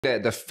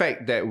That the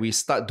fact that we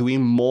start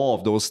doing more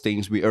of those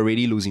things, we're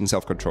already losing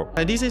self-control.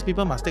 Like these days,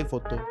 people must take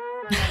photo.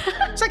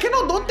 It's like,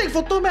 don't take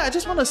photo, man. I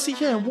just want to sit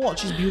here and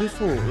watch. It's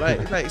beautiful.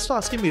 Like stop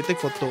asking me to take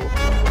photo.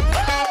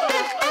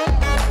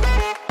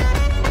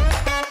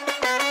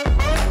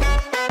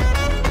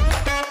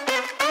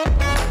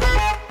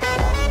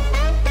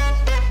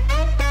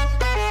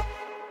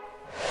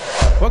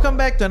 Welcome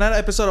back to another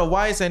episode of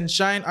Wise and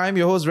Shine. I'm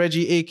your host,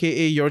 Reggie,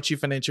 aka your Chief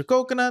Financial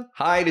Coconut.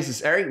 Hi, this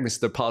is Eric,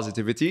 Mr.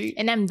 Positivity.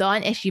 And I'm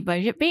Dawn, SG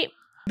Budget Babe.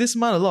 This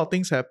month, a lot of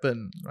things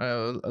happened. Right?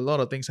 A lot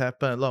of things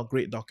happened. A lot of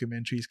great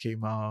documentaries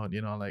came out.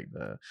 You know, like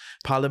the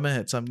Parliament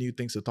had some new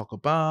things to talk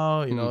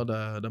about. You know,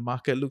 the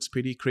market looks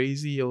pretty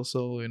crazy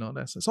also. You know,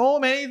 there's so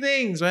many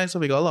things, right? So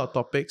we got a lot of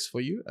topics for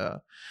you.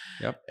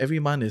 Every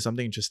month is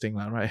something interesting,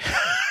 right?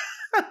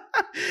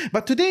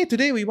 But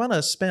today we want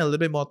to spend a little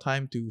bit more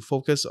time to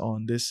focus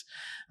on this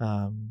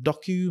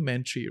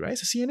documentary, right?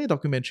 It's a CNN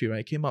documentary,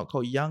 right? It came out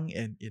called Young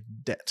and in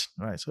Debt,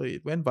 right? So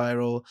it went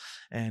viral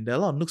and there are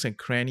a lot of nooks and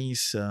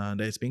crannies that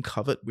is being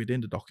covered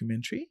within the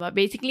documentary. But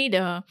basically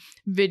the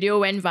video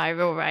went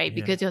viral, right?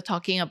 Because you're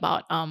talking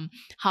about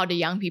how the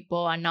young people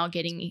are now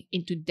getting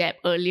into debt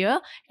earlier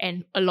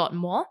and a lot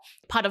more.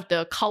 Part of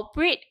the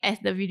culprit, as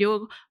the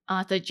video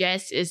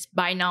suggests, is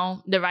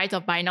the rise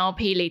of buy now,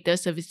 pay later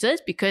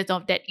services because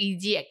of that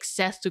easy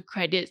access to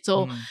credit.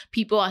 So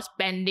people are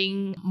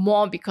spending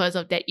more because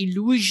of that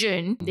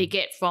illusion they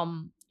get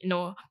from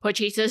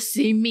purchases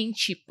seeming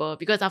cheaper,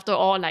 because after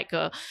all, like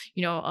a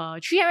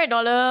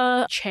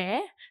 $300 chair,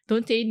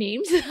 don't say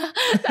names,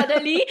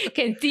 suddenly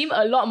can seem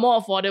a lot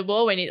more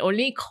affordable when it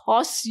only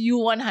costs you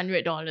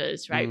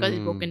 $100, right? Because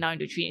it's broken down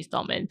into 3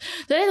 installments.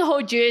 So there's a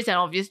whole gist, and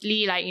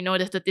obviously,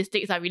 the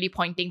statistics are really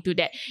pointing to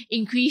that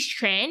increased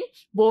trend,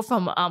 both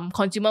from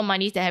consumer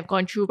monies that have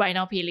gone through buy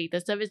now, pay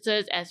later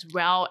services, as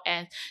well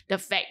as the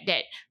fact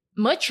that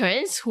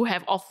merchants who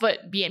have offered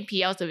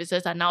BNPL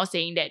services are now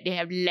saying that they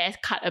have less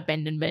cart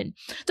abandonment.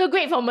 So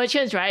great for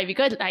merchants, right?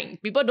 Because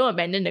people don't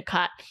abandon the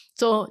cart,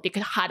 so they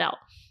can hard out.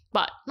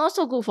 But not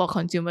so good for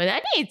consumers.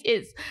 I think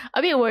it's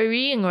a bit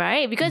worrying,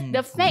 right? Because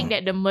the fact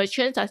that the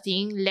merchants are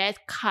seeing less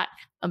cart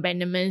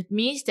abandonment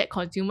means that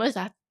consumers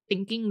are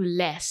thinking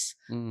less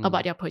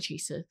about their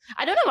purchases.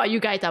 I don't know about you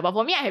guys, but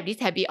for me, I have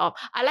this habit of,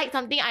 I like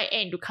something, I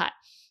add into cart.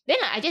 Then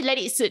I just let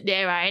it sit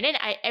there, right? And then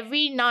I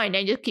every now and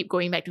then just keep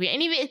going back to it.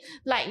 And if it's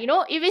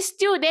if it's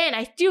still there and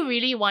I still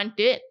really want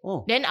it,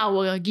 then I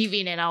will give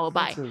in and I will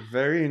buy. That's a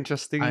very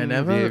interesting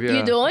behavior.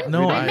 You don't?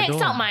 No, I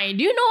max out my...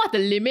 Do you know what's the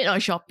limit on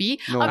Shopee?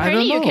 No,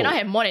 apparently you cannot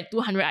have more than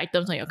 200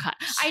 items on your cart.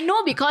 I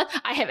know because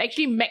I have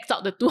actually maxed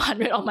out the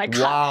 200 on my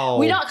cart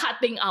without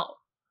cutting out.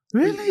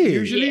 Really?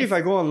 Usually if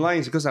I go online,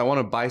 it's because I want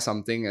to buy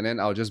something and then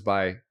I'll just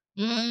buy.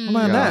 Oh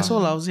man, that's so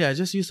lousy. I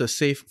just use the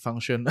save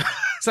function.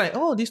 It's like,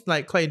 this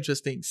quite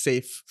interesting.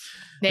 Save.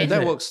 And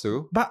that works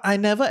too. But I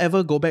never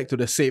ever go back to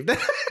the save. That's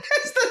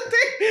the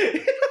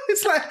thing.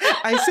 It's like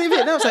I save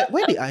it and I was like,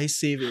 where did I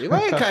save it?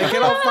 Why I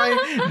cannot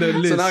find the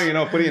list? So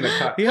now put it in the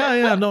cart.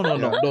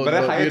 No. But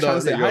a higher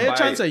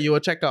chance that you will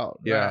check out.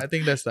 Yeah, I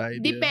think that's the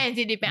idea. Depends.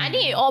 I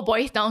think it all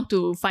boils down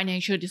to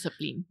financial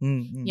discipline.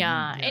 And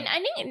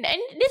I think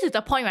this is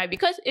the point, right?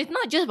 Because it's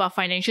not just about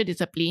financial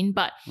discipline,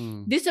 but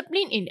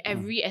discipline in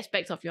every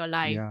aspect of your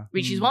life,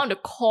 which is one of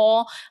the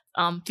core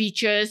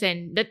features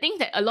and the things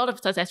that a lot of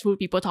successful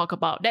people talk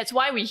about. That's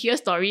why we hear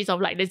stories of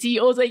the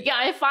CEOs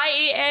at 5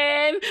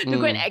 a.m. to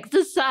go and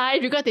exercise,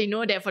 because they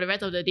know that for the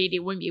rest of the day they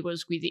won't be able to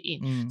squeeze it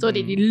in. So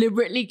they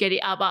deliberately get it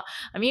up. But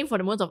I mean, for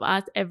the most of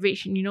us,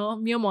 average,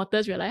 mere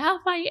mortals, we're like,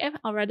 5 a.m.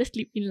 I'll rather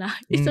sleep in lah.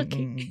 It's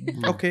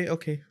okay.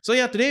 Okay. So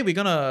today we're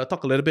gonna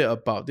talk a little bit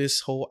about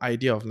this whole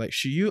idea of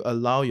should you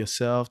allow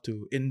yourself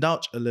to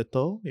indulge a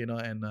little,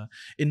 and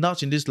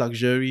indulge in these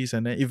luxuries,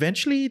 and then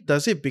eventually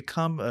does it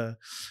become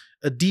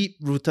a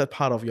deep-rooted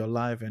part of your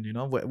life, and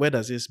where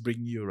does this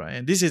bring you, right?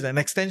 And this is an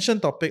extension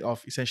topic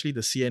of essentially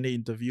the CNN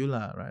interview,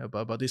 right?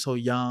 About this whole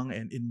young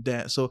and in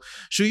debt. So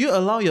should you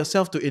allow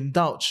yourself to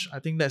indulge? I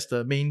think that's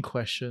the main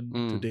question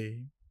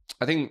today.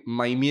 I think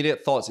my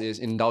immediate thoughts is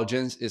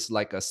indulgence is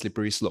like a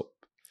slippery slope.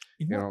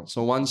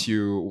 So once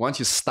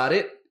you start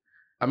it,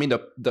 I mean,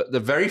 the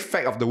very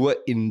fact of the word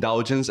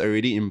indulgence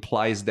already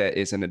implies that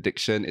it's an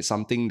addiction. It's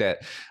something that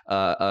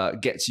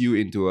gets you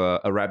into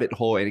a rabbit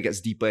hole, and it gets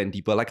deeper and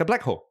deeper, like a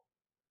black hole.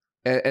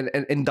 And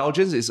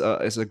indulgence is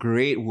a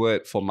great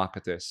word for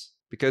marketers,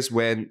 because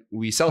when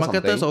we sell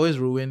marketers always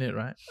ruin it,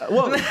 right?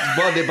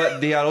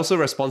 But they are also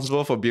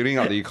responsible for building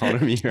up the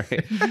economy,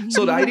 right?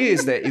 So the idea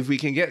is that if we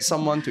can get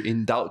someone to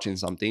indulge in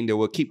something, they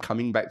will keep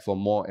coming back for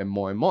more and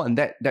more and more, and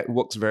that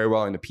works very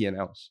well in the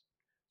P&Ls.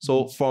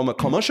 So from a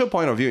commercial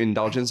point of view,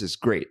 indulgence is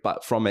great.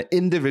 But from an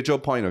individual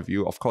point of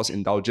view, of course,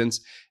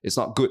 indulgence is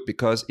not good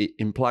because it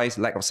implies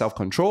lack of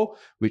self-control,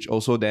 which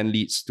also then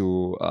leads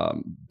to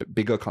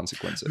bigger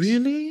consequences.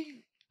 Really?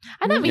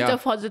 I thought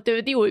Mr.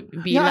 Positivity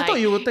would be I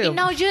thought you would take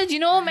indulgence,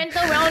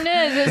 mental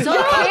wellness. It's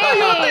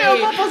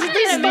okay.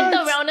 Positive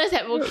mental wellness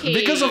have okay.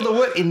 Because of the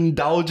word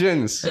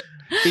indulgence.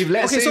 If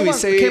let's Okay, say so we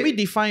say, can we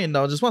define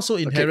indulgence? What's so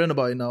inherent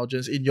about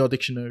indulgence in your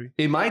dictionary?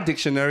 in my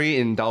dictionary,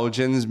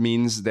 indulgence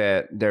means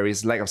that there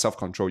is lack of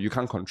self-control. You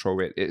can't control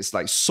it. It's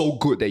like so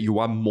good that you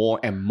want more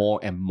and more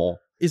and more.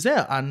 Is there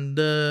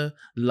an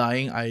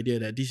underlying idea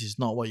that this is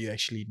not what you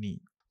actually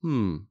need?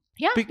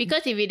 Yeah, Big-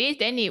 because if it is,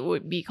 then it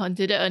would be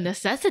considered a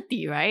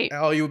necessity, right?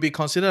 Or it would be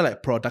considered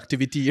like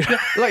productivity, right?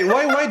 Like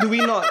why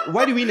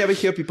do we never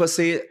hear people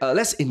say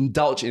let's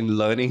indulge in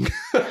learning?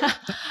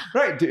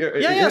 Right?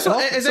 Yeah. So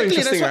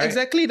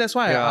exactly. That's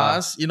why Yeah. I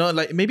asked.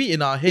 Like maybe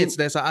in our heads,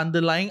 there's an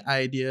underlying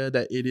idea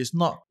that it's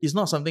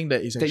not something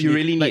that is That actually you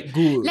really like need.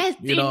 good. Let's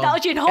you know?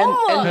 indulge in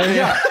homework. And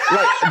yeah,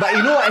 but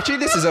actually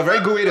this is a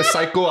very good way to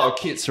psycho our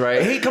kids,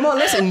 right? Hey, come on,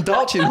 let's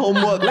indulge in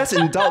homework. Let's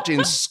indulge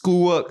in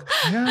schoolwork.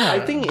 Yeah. I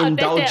think I'll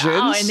test that out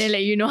indulgence. and then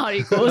let you know how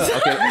it goes.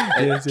 Okay,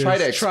 Yes, try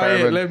the yes. Try it.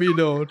 experiment. Let me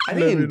know. I Let think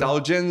me know.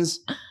 indulgence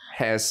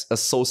has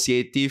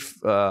associative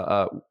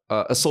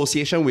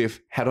association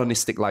with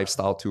hedonistic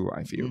lifestyle too,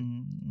 I feel.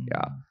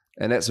 Yeah.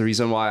 And that's the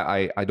reason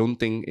why I don't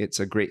think it's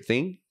a great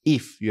thing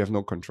if you have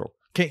no control.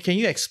 Can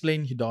you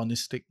explain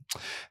hedonistic?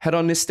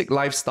 Hedonistic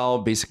lifestyle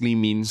basically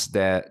means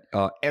that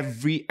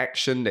every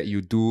action that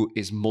you do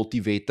is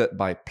motivated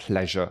by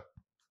pleasure.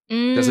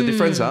 There's a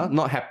difference,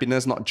 not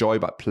happiness, not joy,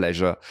 but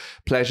pleasure.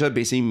 Pleasure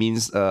basically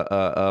means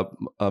a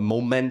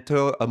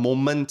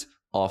moment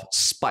of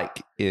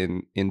spike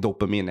in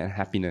dopamine and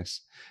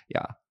happiness.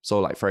 Yeah. So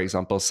like for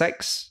example,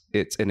 sex,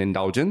 it's an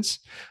indulgence.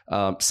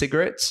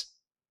 Cigarettes,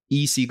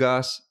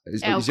 e-cigars.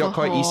 Is your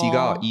called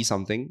e-cigar or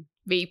e-something?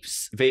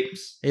 Vapes.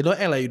 Vapes. Hey, don't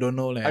act like you don't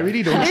know. I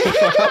really don't know.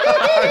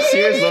 I'm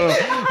serious, don't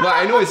know. But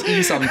I know it's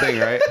e-something,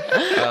 right?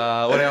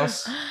 What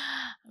else?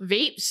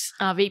 Vapes,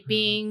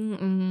 vaping,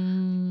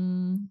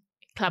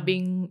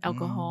 clubbing,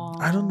 alcohol.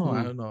 I don't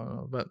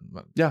know. But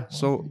Yeah,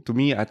 so to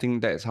me, I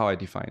think that's how I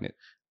define it.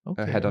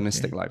 okay, A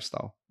hedonistic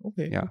lifestyle.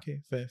 Okay, Yeah.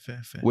 okay, fair.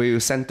 Where you're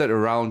centered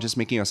around just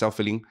making yourself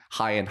feeling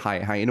high and high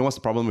and high. You know what's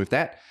the problem with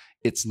that?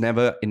 It's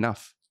never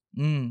enough.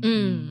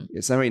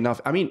 It's never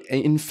enough. I mean,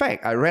 in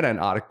fact, I read an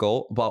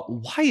article about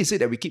why is it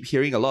that we keep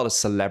hearing a lot of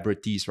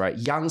celebrities, right?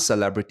 Young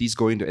celebrities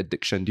go into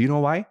addiction. Do you know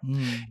why?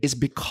 It's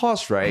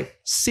because, right,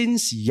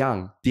 since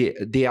young,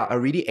 they are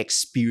already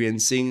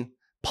experiencing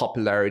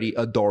popularity,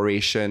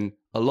 adoration,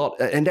 a lot,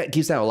 and that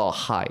gives them a lot of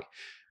high.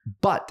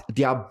 But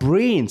their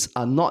brains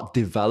are not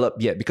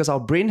developed yet because our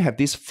brain have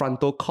this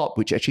frontal cortex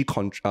which actually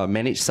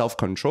manage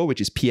self-control,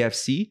 which is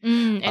PFC.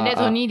 And that's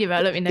only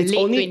developed in the It's late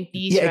only- 20s,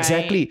 Yeah, right?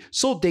 exactly.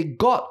 So they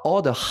got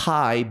all the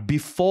high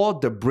before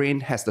the brain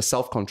has the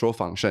self-control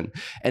function.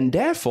 And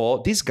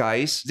therefore, these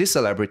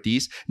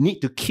celebrities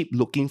need to keep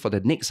looking for the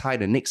next high,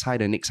 the next high,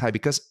 the next high,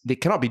 because they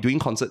cannot be doing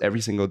concert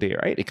every single day,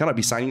 right? They cannot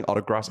be signing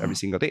autographs every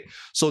single day.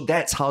 So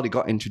that's how they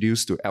got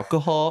introduced to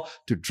alcohol,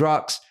 to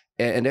drugs,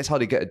 and that's how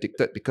they get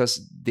addicted,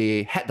 because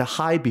they had the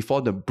high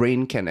before the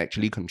brain can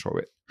actually control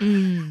it.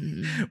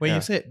 When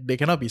you said they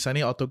cannot be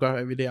signing autograph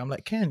every day, I'm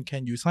like, can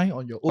you sign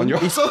on your own? On your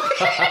It's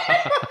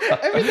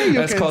everything you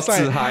That's can called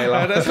sign. 自嗨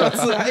lah. That's called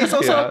自嗨. It's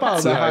also Yeah, a part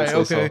of the 自嗨 high. is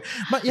also- Okay,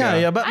 but yeah,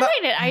 Yeah. but I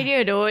like that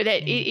idea though,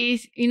 that it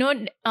is,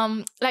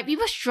 like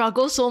people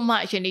struggle so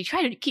much and they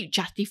try to keep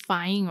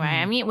justifying,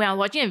 right? I mean, when I was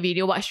watching a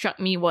video, what struck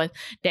me was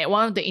that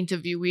one of the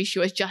interviewees, she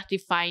was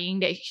justifying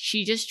that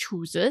she just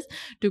chooses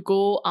to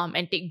go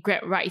and take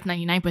Grab rides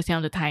 99%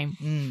 of the time.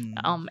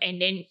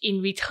 And then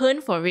in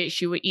return for it,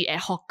 she would eat at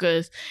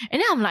hawkers.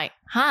 And then I'm like,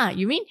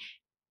 you mean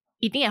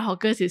eating at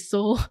hawkers is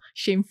so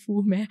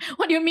shameful, man?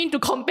 What do you mean to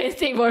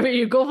compensate for it?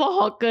 You go for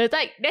hawkers?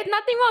 Like, there's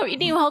nothing wrong with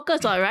eating at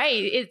hawkers, all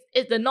right?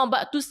 It's the norm.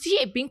 But to see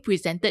it being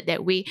presented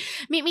that way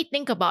made me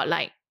think about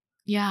like,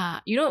 yeah,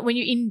 when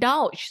you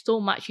indulge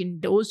so much in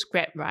those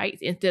Grab rides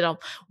instead of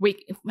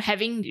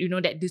having,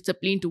 that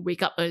discipline to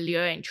wake up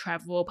earlier and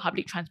travel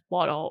public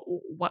transport or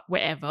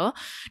whatever,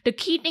 the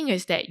key thing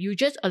is that you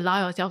just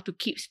allow yourself to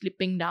keep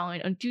slipping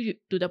down until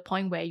to the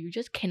point where you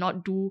just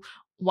cannot do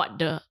what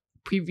the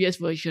previous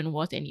version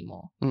was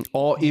anymore.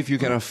 Or if you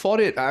can afford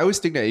it, I always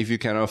think that if you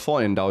can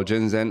afford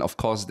indulgence, then of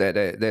course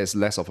there's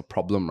less of a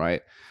problem,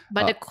 right?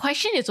 But the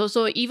question is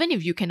also, even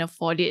if you can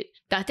afford it,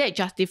 does that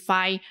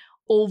justify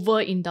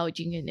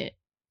overindulging in it?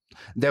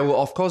 There will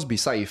of course be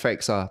side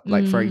effects.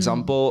 Like for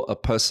example, a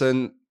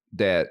person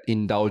that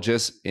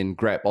indulges in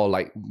Grab or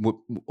like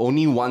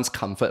only wants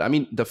comfort. I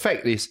mean, the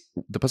fact is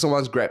the person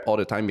wants Grab all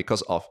the time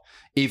because of,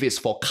 if it's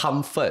for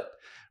comfort,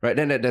 right,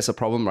 then there's a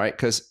problem, right?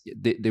 Because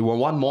they will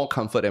want more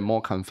comfort and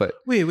more comfort.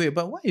 Wait,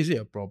 but why is it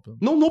a problem?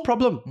 No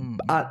problem.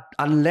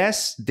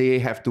 Unless they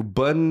have to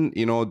burn,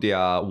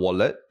 their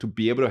wallet to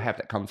be able to have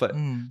that comfort.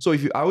 So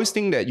I always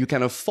think that you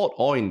can afford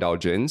all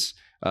indulgence.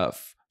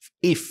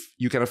 If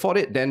you can afford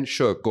it, then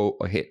sure, go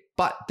ahead.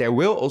 But there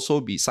will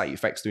also be side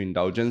effects to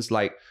indulgence.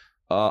 Like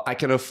I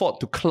can afford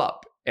to club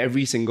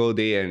every single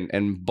day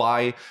and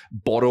buy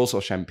bottles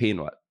of champagne,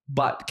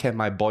 but can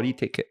my body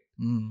take it?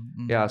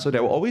 Yeah, so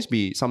there will always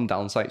be some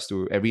downsides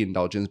to every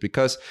indulgence,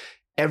 because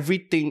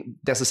everything,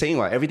 there's a saying,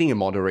 everything in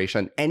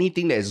moderation.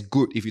 Anything that is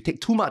good, if you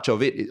take too much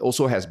of it, it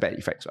also has bad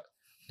effects.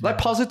 Like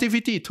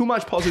positivity, too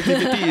much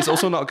positivity is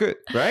also not good,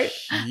 right?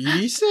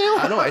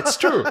 I know, it's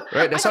true,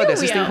 right? That's why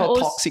there's this thing called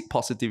toxic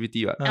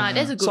positivity. Right?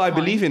 That's a good So I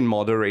point. believe in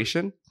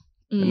moderation,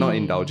 and not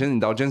indulgence.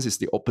 Indulgence is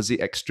the opposite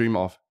extreme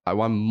of I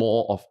want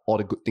more of all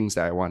the good things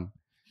that I want.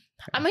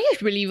 I'm a huge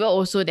believer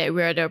also that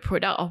we're the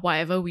product of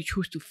whatever we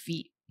choose to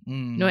feed.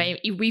 No, and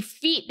if we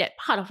feed that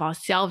part of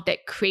ourselves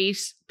that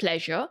craves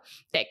pleasure,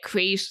 that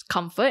craves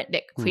comfort,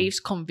 that craves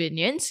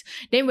convenience,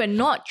 then we're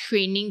not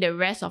training the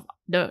rest of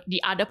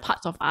the other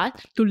parts of us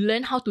to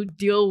learn how to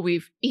deal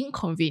with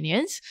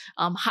inconvenience,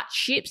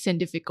 hardships and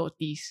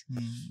difficulties.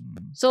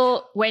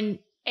 So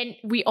and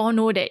we all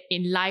know that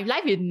in life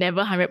is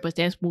never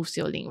 100% smooth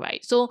sailing,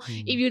 right? So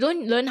if you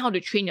don't learn how to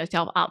train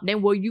yourself up,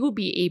 then will you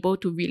be able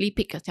to really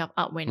pick yourself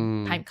up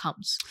when time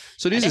comes?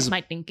 So this that's is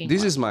my thinking.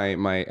 This is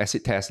my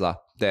acid test lah.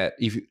 That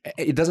if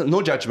it doesn't,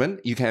 no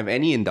judgment, you can have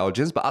any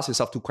indulgence, but ask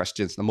yourself 2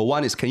 questions. Number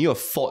 1 is, can you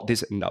afford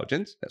this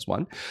indulgence? That's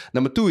one.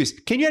 Number 2 is,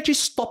 can you actually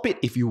stop it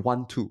if you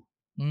want to?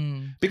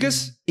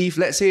 Because if,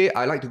 let's say,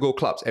 I like to go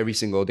clubs every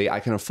single day, I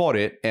can afford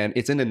it and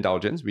it's an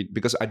indulgence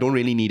because I don't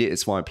really need it.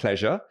 It's for my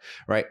pleasure,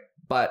 right?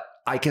 But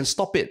I can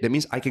stop it. That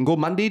means I can go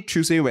Monday,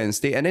 Tuesday,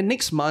 Wednesday, and then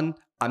next month,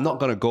 I'm not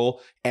going to go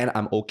and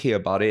I'm okay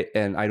about it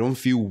and I don't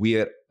feel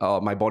weird,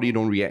 my body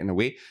don't react in a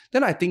way,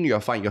 then I think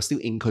you're fine. You're still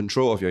in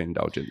control of your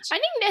indulgence. I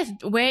think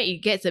that's where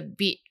it gets a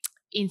bit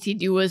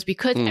insidious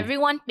because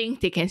everyone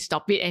thinks they can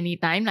stop it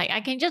anytime. Like,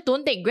 I can just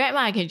don't take Grab,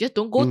 I can just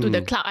don't go to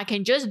the club, I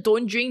can just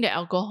don't drink the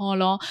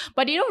alcohol.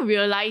 But they don't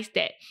realize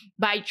that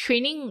by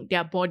training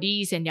their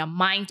bodies and their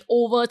minds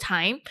over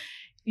time,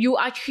 you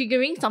are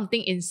triggering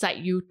something inside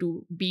you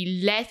to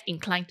be less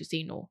inclined to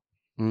say no.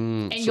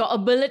 And your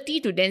ability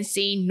to then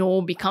say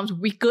no becomes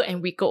weaker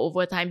and weaker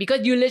over time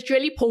because you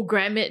literally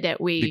program it that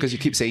way. Because you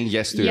keep saying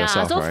yes to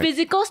yourself, so right?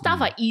 physical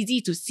stuff are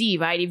easy to see,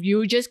 right? If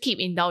you just keep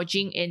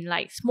indulging in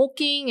like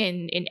smoking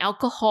and in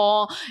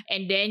alcohol,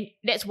 and then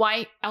that's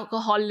why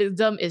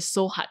alcoholism is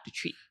so hard to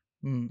treat.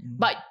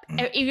 But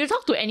if you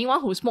talk to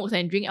anyone who smokes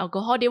and drinks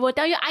alcohol, they will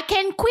tell you, I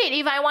can quit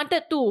if I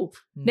wanted to.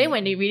 Then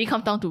when it really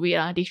comes down to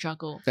it, they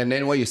struggle. And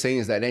then what you're saying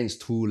is that then it's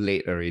too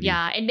late already.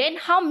 Yeah, and then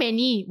how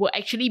many will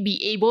actually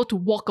be able to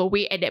walk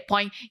away at that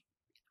point?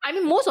 I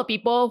mean, most of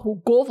people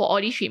who go for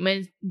all these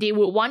treatments, they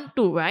would want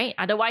to, right?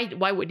 Otherwise,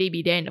 why would they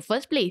be there in the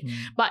first place?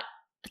 But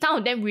some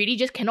of them really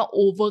just cannot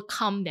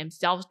overcome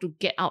themselves to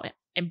get out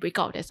and break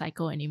out of that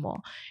cycle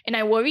anymore. And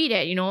I worry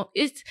that,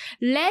 it's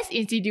less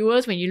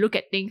insidious when you look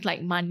at things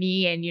like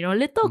money and,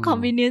 little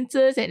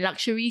conveniences and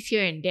luxuries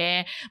here and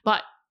there.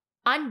 But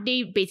aren't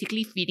they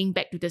basically feeding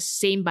back to the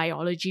same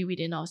biology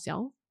within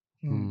ourselves?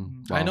 Wow.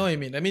 I know what you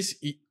mean. That means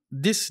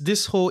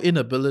this whole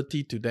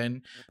inability to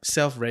then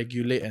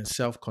self-regulate and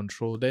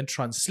self-control then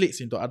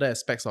translates into other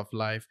aspects of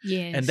life.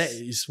 Yes. And that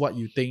is what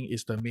you think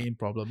is the main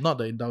problem, not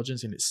the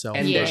indulgence in itself.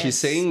 And that she's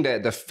saying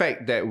that the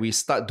fact that we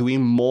start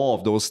doing more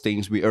of those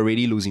things, we're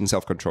already losing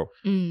self-control.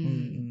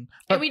 And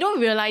we don't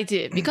realize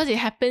it because it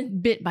happens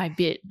bit by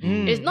bit.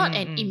 It's not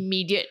an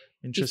immediate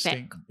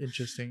effect.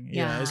 Interesting.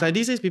 Yeah. It's like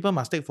these days people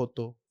must take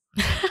photo.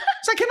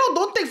 It's like,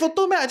 don't take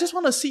photo, man. I just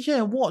want to sit here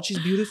and watch. It's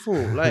beautiful.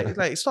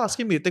 Like stop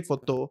asking me to take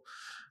photo.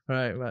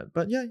 Right.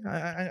 But yeah,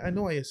 I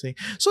know what you're saying.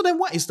 So then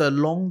what is the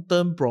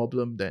long-term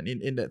problem then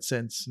in that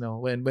sense now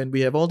when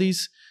we have all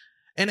these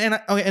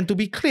and to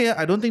be clear,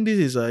 I don't think this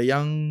is a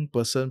young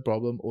person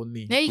problem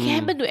only. Yeah, it can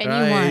happen to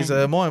anyone. Right?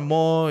 It's more and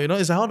more,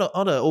 it's like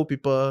all the old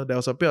people, there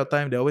was a period of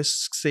time they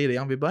always say the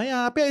young people, 不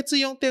要一直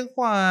用电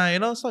话,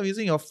 stop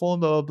using your phone,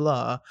 blah, blah,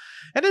 blah.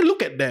 And then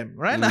look at them,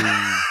 right?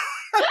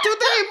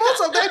 Today,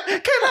 most of them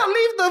cannot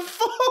leave the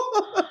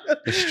phone.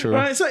 It's true.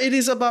 Right? So it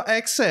is about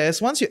access.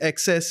 Once you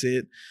access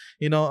it,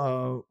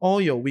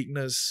 all your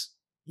weakness,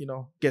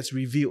 gets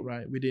revealed,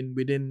 right?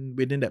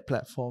 Within that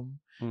platform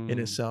in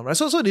itself, right?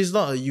 So this is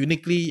not a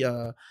uniquely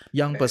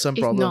young person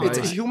problem. It's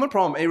a human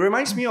problem. It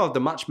reminds me of the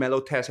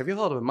marshmallow test. Have you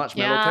heard of the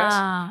marshmallow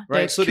test?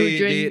 Right. So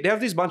they have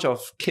this bunch of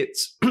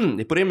kids.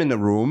 They put them in the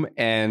room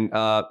and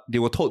they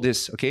were told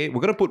this, okay, we're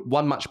going to put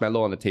 1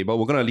 marshmallow on the table.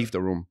 We're going to leave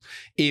the room.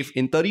 If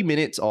in 30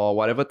 minutes or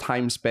whatever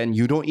time span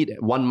you don't eat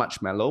 1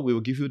 marshmallow, we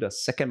will give you the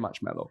second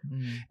marshmallow.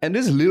 And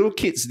these little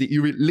kids, they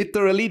were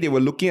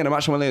looking at the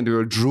marshmallow and they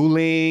were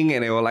drooling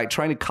and they were like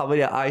trying to cover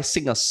their eyes,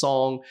 sing a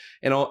song,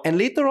 and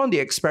later on the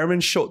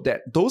experiment showed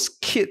that those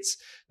kids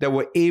that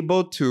were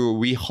able to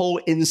withhold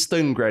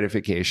instant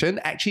gratification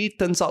actually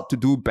turns out to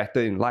do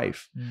better in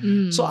life.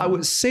 So I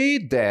would say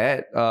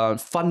that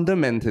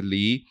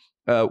fundamentally,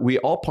 we're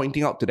all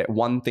pointing out to that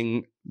one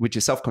thing, which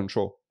is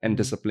self-control and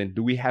discipline.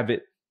 Do we have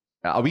it?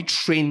 Are we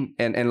trained?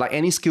 And like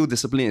any skill,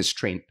 discipline is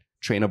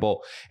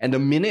trainable. And the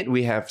minute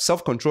we have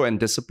self-control and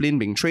discipline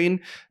being trained,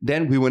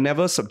 then we will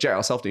never subject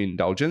ourselves to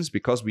indulgence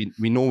because we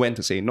know when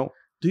to say no.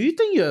 Do you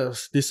think you're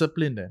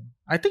disciplined then?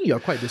 I think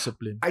you're quite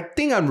disciplined. I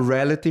think I'm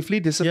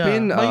relatively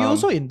disciplined. Yeah, but you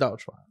also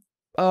indulge,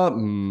 right?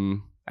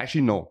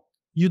 Actually, no.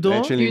 You don't?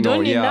 Actually, you no.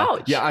 don't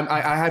indulge? Yeah,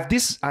 I have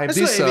this. That's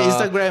like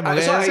Instagram.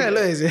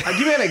 I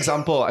give you an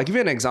example. I give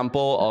you an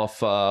example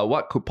of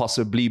what could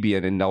possibly be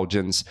an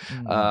indulgence.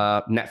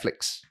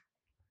 Netflix.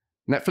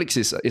 Netflix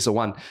is a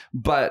one.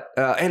 But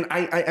and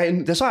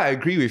I that's why I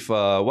agree with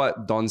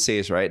what Don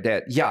says, right?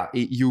 That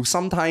you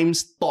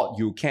sometimes thought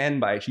you can,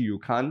 but actually you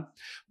can't.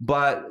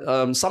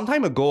 But some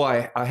time ago,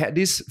 I had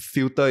this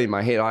filter in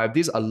my head. I have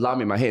this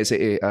alarm in my head that says,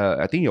 hey,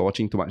 I think you're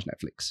watching too much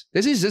Netflix.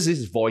 There's just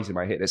this voice in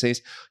my head that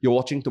says, you're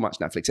watching too much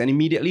Netflix. And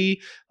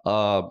immediately,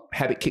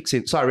 habit kicks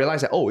in. So I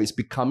realized that, it's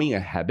becoming a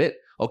habit.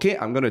 Okay,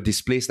 I'm going to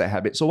displace that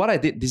habit. So what I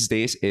did these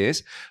days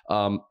is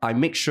I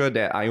make sure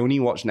that I only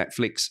watch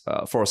Netflix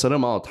for a certain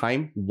amount of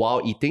time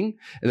while eating.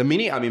 And the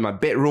minute I'm in my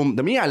bedroom,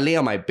 the minute I lay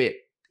on my bed,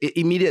 it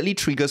immediately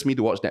triggers me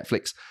to watch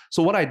Netflix.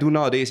 So what I do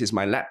nowadays is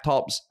my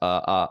laptops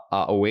are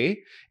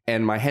away,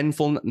 and my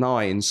handphone, now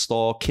I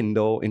install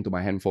Kindle into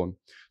my handphone.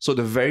 So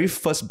the very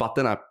first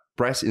button I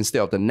press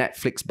instead of the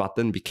Netflix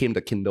button became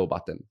the Kindle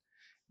button.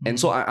 And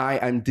so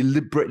I'm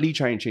deliberately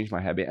trying to change my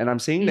habit. And I'm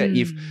saying that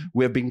if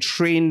we have been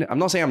trained, I'm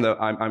not saying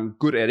I'm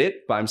good at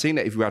it, but I'm saying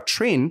that if we are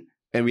trained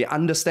and we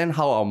understand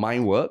how our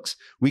mind works,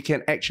 we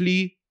can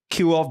actually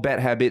kill off bad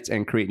habits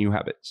and create new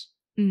habits.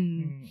 Yeah.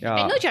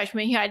 And no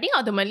judgment here. I think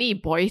ultimately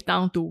it boils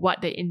down to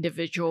what the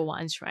individual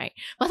wants, right?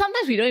 But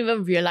sometimes we don't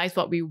even realize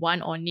what we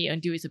want or need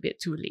until it's a bit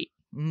too late.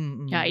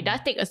 Yeah, it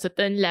does take a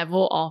certain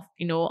level of,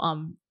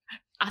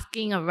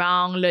 asking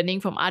around, learning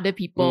from other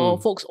people,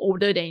 folks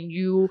older than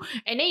you,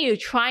 and then you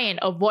try and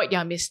avoid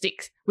their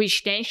mistakes,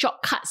 which then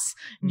shortcuts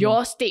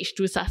your stage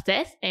to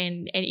success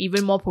and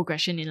even more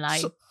progression in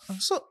life.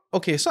 So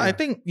I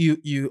think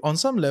you on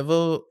some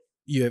level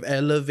you have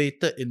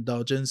elevated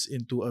indulgence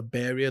into a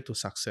barrier to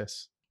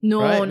success.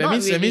 No, right? not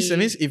really. That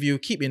means if you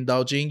keep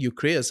indulging, you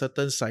create a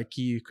certain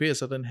psyche, you create a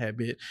certain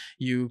habit,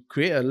 you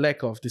create a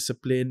lack of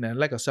discipline and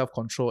lack of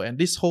self-control, and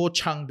this whole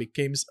chunk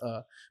becomes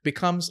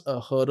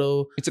a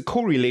hurdle. It's a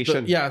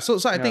correlation. So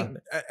I think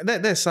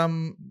there's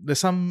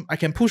some I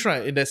can push,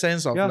 right, in the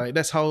sense of like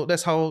that's how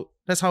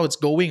it's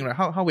going, right?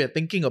 How we are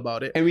thinking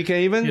about it. And we can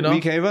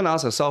even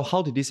ask ourselves,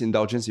 how did this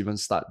indulgence even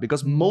start?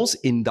 Because most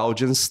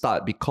indulgence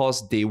start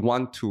because they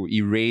want to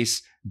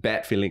erase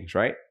bad feelings,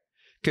 right?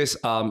 Because,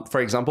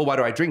 for example, why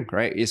do I drink,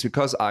 right? It's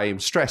because I'm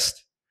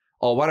stressed.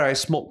 Or why do I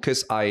smoke?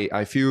 Because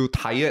I feel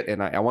tired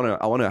and I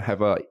want to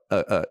have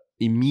a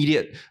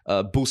immediate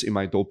boost in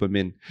my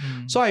dopamine.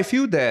 So I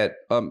feel that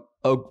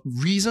a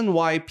reason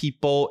why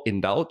people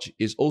indulge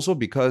is also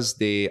because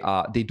they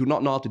do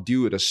not know how to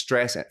deal with the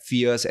stress and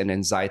fears and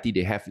anxiety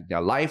they have in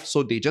their life.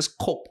 So they just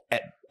cope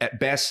at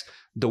best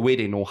the way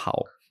they know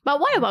how. But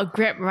what about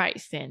Grab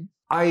rides then?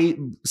 I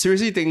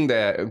seriously think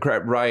that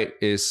Grab ride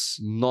is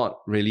not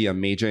really a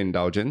major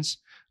indulgence.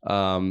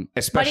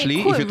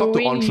 Especially if you talk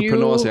to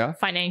entrepreneurs,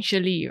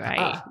 financially,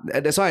 right?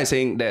 That's why I'm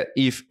saying that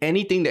if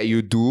anything that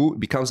you do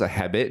becomes a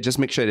habit, just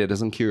make sure that it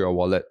doesn't kill your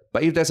wallet.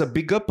 But if there's a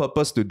bigger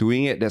purpose to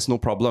doing it, there's no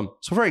problem.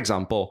 So for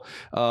example,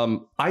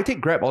 I take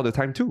Grab all the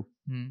time too.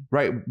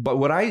 Right, but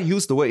would I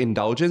use the word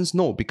indulgence?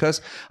 No, because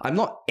I'm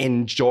not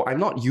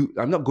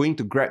going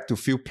to Grab to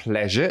feel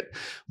pleasured,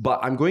 but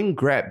I'm going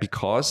Grab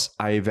because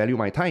I value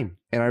my time.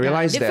 And I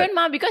realized different,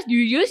 because you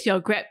use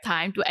your Grab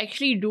time to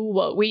actually do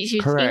work, which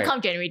is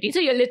income generating. So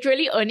you're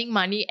literally earning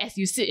money as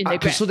you sit in the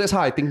Grab. So that's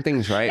how I think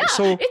things, right? Yeah,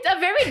 so it's a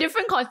very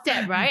different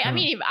concept, right? I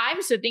mean, if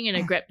I'm sitting in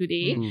a Grab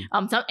today,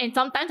 and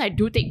sometimes I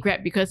do take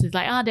Grab because it's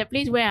like, that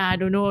place where I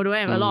don't know, do I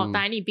have a lot of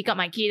time, I need to pick up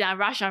my kids,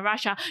 rush,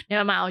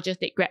 never mind, I'll just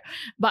take Grab.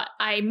 But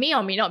I may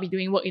or may not be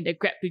doing work in the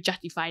Grab to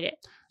justify that.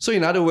 So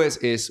in other words,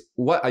 is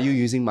what are you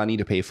using money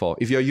to pay for?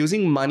 If you're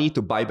using money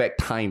to buy back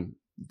time,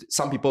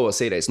 some people will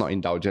say that it's not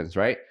indulgence,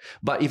 right?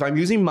 But if I'm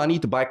using money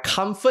to buy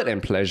comfort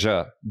and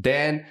pleasure,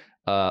 then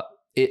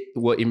it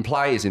will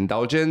imply it's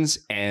indulgence,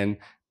 and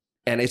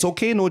it's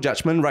okay, no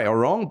judgment, right or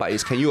wrong, but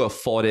it's can you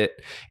afford it?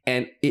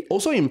 And it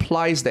also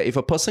implies that if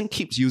a person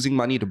keeps using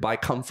money to buy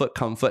comfort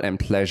and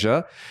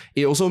pleasure,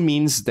 it also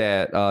means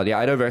that they're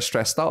either very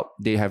stressed out,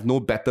 they have no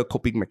better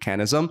coping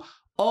mechanism,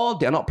 or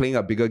they're not playing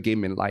a bigger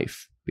game in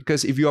life.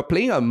 Because if you are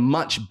playing a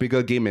much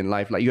bigger game in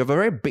life, like you have a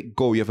very big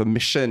goal, you have a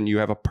mission, you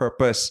have a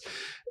purpose,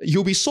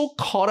 you'll be so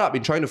caught up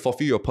in trying to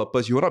fulfill your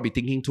purpose, you will not be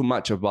thinking too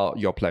much about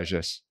your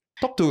pleasures.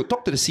 Talk to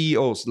the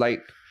CEOs,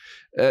 like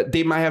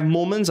they might have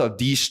moments of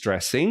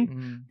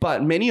de-stressing,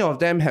 but many of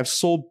them have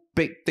so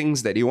big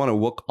things that they want to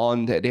work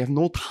on that they have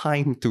no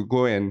time to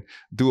go and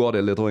do all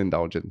the little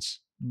indulgence.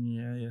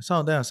 Yeah. Some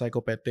of them are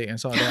psychopathic and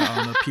some of them are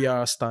on a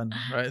PR stunt,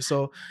 right?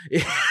 So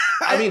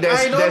I mean,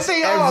 I don't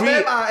think all of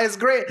them are as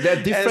great. There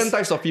are different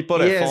types of people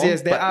that form.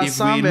 Yes, there are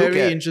some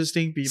very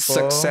interesting people.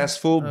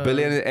 Successful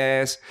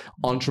billionaires,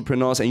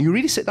 entrepreneurs, and you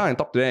really sit down and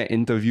talk to them and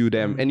interview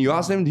them, and you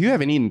ask them, do you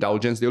have any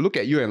indulgence? They'll look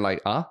at you and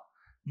like,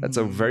 that's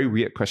a very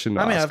weird question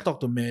to ask. I've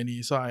talked to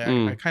many, so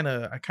I kind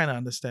of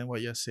understand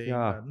what you're saying.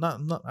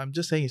 Not I'm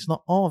just saying it's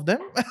not all of them.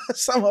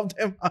 Some of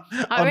them are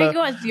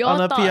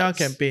on a PR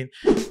campaign.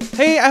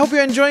 Hey, I hope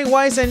you're enjoying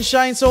Wise and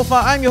Shine so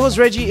far. I'm your host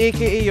Reggie,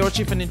 aka your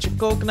chief financial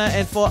coconut,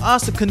 and for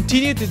us to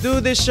continue to do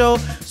this show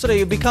so that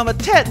you become a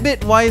tad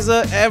bit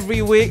wiser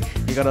every week,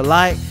 you gotta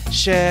like,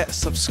 share,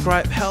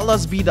 subscribe, help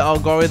us beat the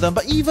algorithm.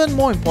 But even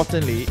more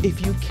importantly,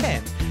 if you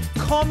can,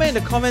 comment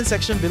in the comment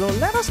section below.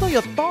 Let us know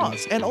your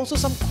thoughts and also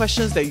some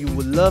questions that you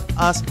would love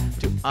us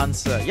to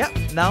answer.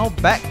 Yep, now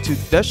back to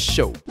the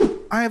show.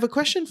 I have a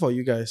question for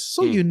you guys.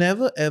 So you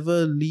never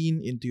ever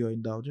lean into your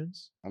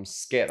indulgence? I'm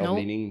scared of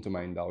leaning into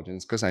my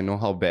indulgence because I know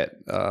how bad.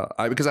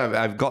 Because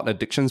I've got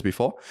addictions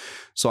before,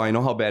 so I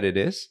know how bad it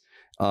is.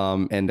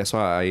 And that's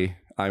why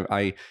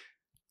I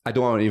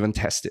don't want to even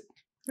test it.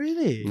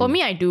 Really? For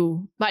me, I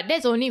do. But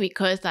that's only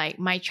because like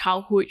my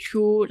childhood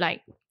through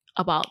like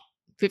about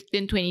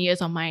 15, 20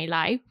 years of my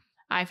life,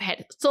 I've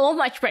had so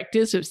much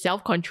practice with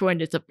self-control and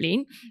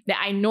discipline that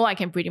I know I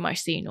can pretty much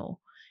say no.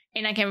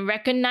 And I can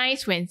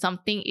recognize when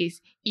something is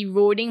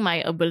eroding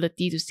my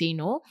ability to say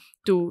no,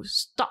 to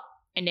stop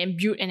and then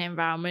build an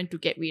environment to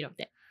get rid of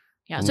that.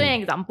 Yeah, so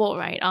an example,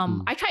 right?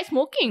 I tried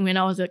smoking when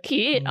I was a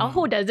kid.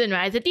 Who doesn't,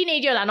 right? As a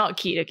teenager, not a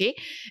kid, okay?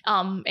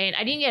 And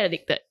I didn't get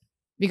addicted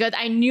because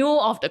I knew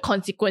of the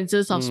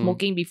consequences of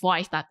smoking before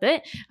I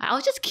started. I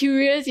was just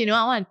curious, I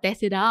want to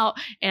test it out.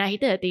 And I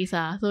hated the taste.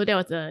 So that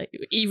was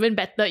even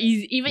better,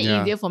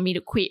 easier for me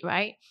to quit,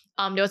 right?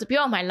 There was a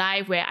period of my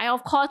life where I,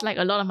 of course, like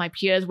a lot of my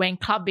peers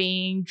went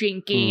clubbing,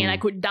 drinking, and I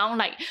could down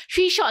like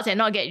 3 shots and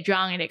not get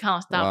drunk and that kind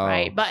of stuff,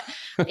 right? But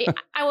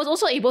I was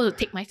also able to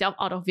take myself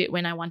out of it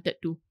when I wanted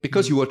to.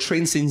 Because you were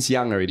trained since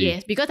young already.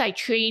 Yes, because I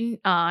trained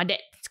that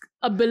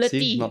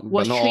ability was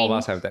but not trained all of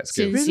us have that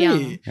skill. since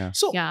Really? young.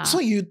 Yeah.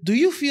 So do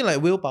you feel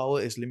like willpower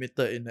is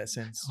limited in that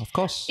sense? Of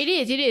course. It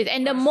is.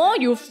 And the more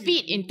you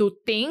feed into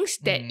things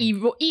that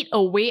eat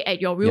away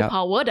at your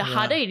willpower, the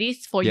harder it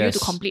is for you to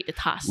complete the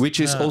task. Which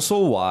is also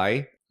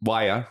why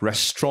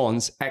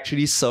restaurants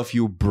actually serve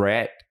you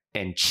bread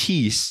and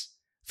cheese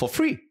for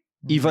free.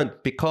 Even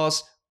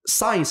because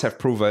science have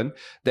proven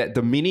that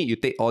the minute you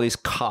take all these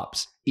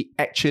carbs, it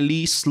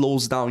actually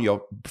slows down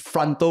your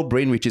frontal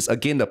brain, which is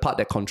again the part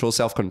that controls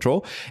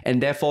self-control,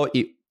 and therefore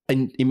it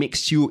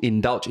makes you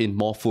indulge in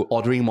more food,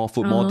 ordering more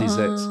food, more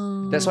desserts.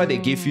 That's why they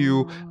give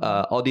you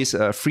all this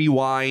free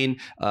wine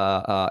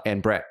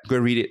and bread. Go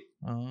read it.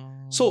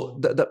 So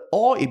the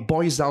all it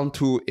boils down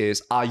to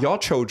is, are your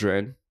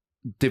children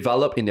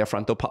developed in their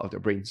frontal part of their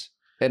brains?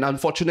 And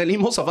unfortunately,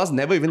 most of us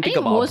never even think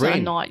about our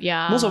brain. Most are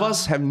not, Most of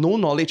us have no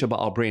knowledge about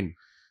our brain,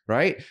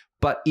 right?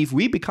 But if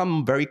we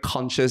become very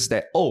conscious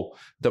that,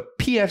 the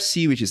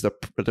PFC, which is the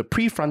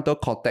prefrontal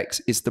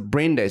cortex, is the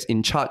brain that is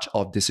in charge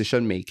of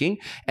decision making,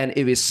 and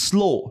if it's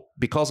slow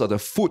because of the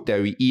food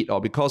that we eat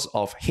or because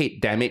of head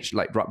damage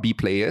like rugby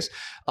players,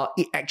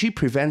 it actually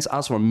prevents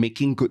us from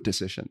making good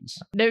decisions.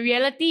 The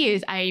reality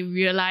is, I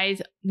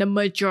realize the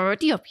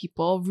majority of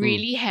people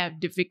really have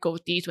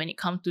difficulties when it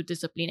comes to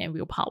discipline and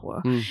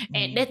willpower.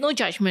 And there's no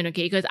judgment,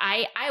 okay? Because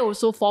I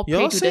also fall prey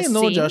to the same. You're saying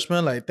no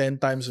judgment like 10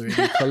 times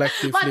already,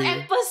 collectively. But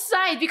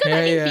emphasize, because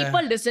I think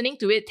people listening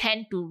to it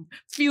tend to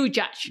feel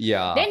judged.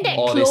 Yeah. Then that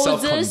or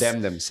closes, they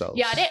self-condemn themselves.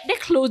 Yeah, that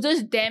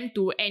closes them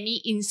to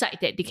any insight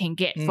that they can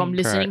get from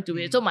listening to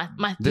it. So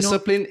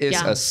discipline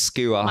is a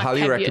skill. I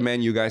highly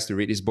recommend it. you guys to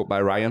read this book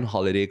by Ryan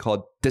Holiday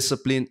called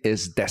Discipline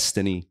is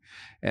Destiny.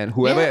 And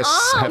whoever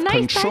has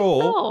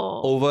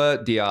control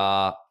over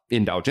their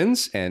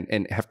indulgence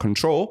and have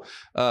control,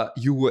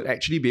 you would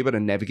actually be able to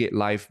navigate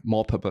life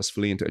more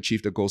purposefully and to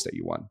achieve the goals that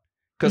you want.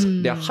 Because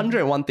there are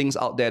 101 things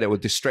out there that will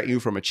distract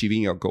you from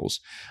achieving your goals.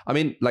 I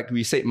mean, like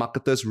we said,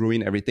 marketers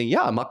ruin everything.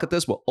 Yeah,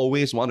 marketers will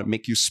always want to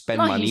make you spend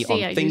money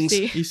on things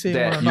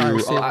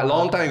that a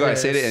long time ago I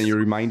said it and you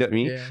reminded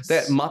me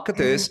that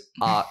marketers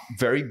are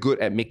very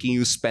good at making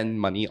you spend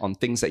money on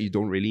things that you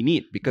don't really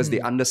need because they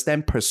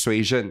understand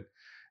persuasion.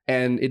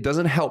 And it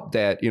doesn't help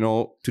that,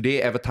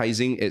 today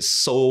advertising is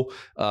so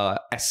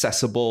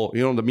accessible.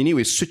 The minute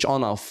we switch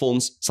on our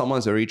phones,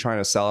 someone's already trying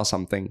to sell us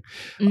something.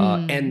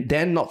 And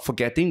then not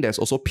forgetting there's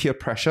also peer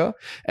pressure,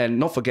 and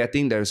not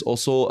forgetting there's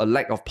also a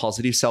lack of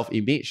positive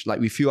self-image. Like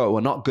we feel like we're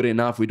not good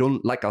enough, we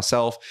don't like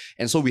ourselves.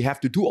 And so we have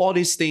to do all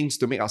these things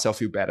to make ourselves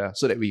feel better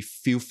so that we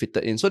feel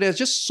fitted in. So there's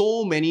just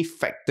so many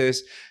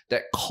factors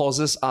that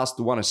causes us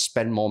to want to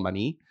spend more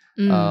money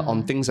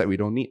on things that we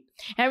don't need.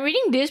 I'm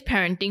reading this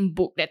parenting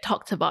book that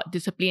talks about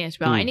discipline as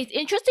well. And it's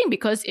interesting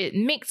because it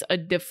makes a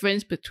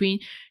difference between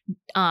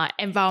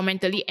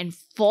environmentally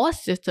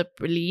enforced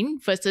discipline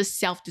versus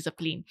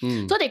self-discipline.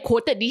 So they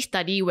quoted this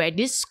study where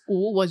this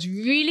school was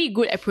really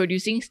good at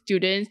producing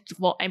students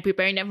and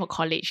preparing them for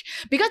college.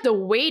 Because the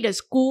way the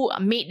school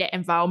made the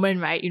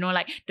environment, right?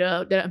 Like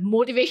the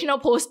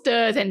motivational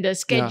posters and the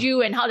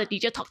schedule and how the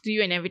teacher talked to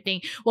you and everything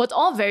was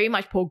all very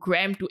much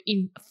programmed to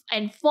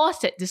enforce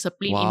that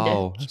discipline in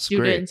the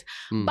students.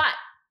 But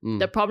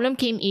the problem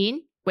came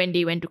in when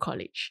they went to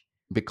college.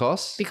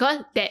 Because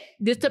that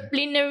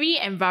disciplinary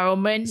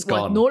environment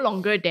was no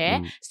longer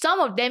there. Some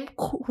of them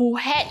who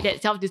had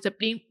that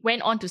self-discipline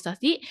went on to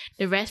succeed.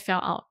 The rest fell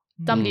out.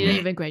 Some didn't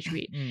even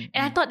graduate. And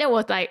I thought that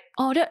was like,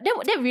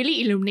 that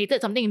really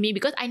illuminated something in me,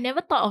 because I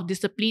never thought of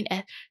discipline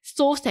as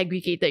so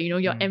segregated,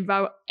 your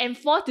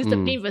enforced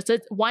discipline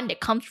versus one that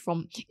comes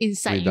from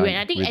inside you. And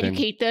I think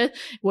educators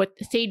would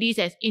say this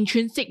as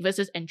intrinsic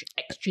versus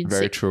extrinsic.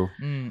 Very true.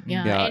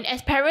 Yeah. And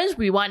as parents,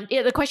 we want,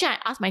 the question I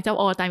ask myself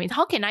all the time is,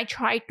 how can I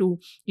try to,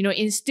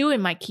 instill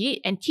in my kid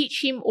and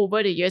teach him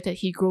over the years that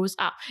he grows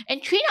up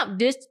and train up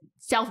this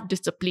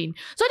self-discipline,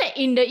 so that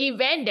in the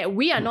event that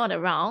we are not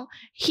around,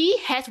 he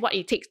has what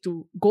it takes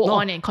to go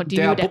on and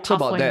continue that path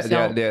for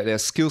himself. There are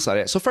skills like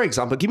that. So for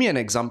example, give me an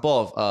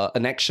example of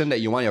an action that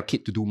you want your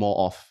kid to do more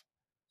of.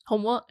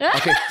 Homework.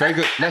 Okay, very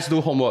good. Let's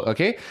do homework,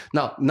 okay?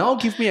 Now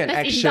give me an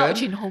action.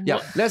 Indulge in homework.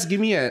 Yeah, let's give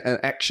me an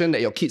action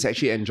that your kids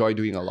actually enjoy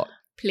doing a lot.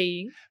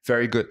 Playing.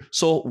 Very good.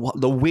 So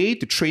the way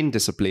to train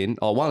discipline,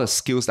 or one of the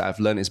skills that I've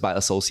learned, is by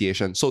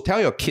association. So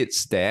tell your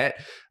kids that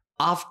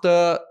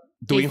after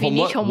doing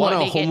homework, 1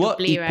 hour homework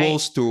play,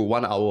 equals to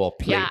 1 hour of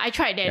play. Yeah, I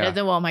tried that. It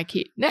doesn't work on my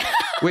kid.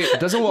 Wait, it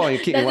doesn't work on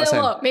your kid in what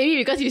sense? Maybe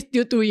because he's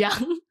still too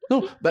young.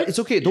 No, but it's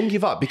okay. Don't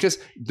give up, because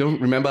don't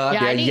remember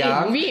they're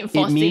young.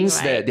 It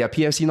means that their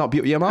PFC not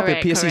built. Yeah,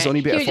 their PFC is only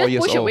built at 4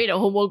 years old. Push away the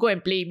homework, go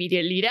and play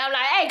immediately. Then I'm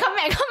like, hey, come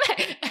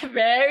back.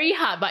 Very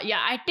hard. But yeah,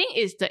 I think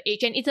it's the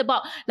age, and it's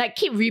about like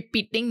keep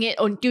repeating it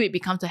until it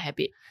becomes a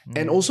habit.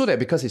 And also that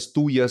because he's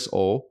 2 years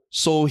old,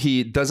 so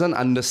he doesn't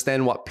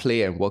understand what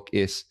play and work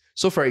is.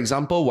 So for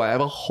example,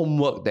 whatever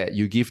homework that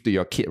you give to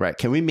your kid, right,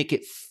 can we make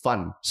it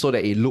fun so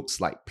that it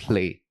looks like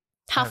play?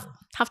 Tough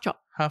job.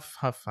 Half.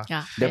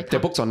 Yeah, there are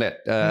books on that.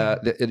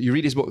 You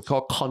read this book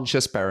called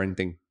Conscious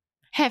Parenting.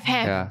 Have.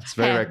 Yeah, it's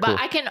very cool. But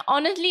I can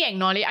honestly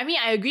acknowledge, I mean,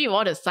 I agree with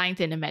all the science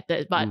and the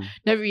methods, but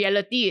the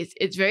reality is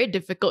it's very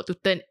difficult to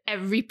turn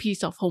every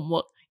piece of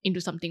homework into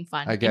something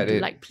fun, into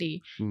like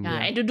play.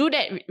 Yeah, and to do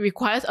that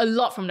requires a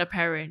lot from the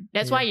parent.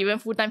 That's why even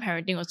full-time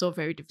parenting also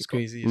very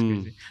difficult. It's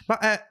crazy. But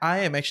I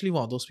am actually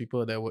one of those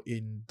people that will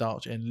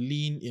indulge and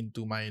lean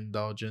into my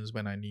indulgence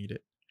when I need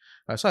it.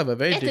 So I have a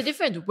very That's the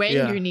difference when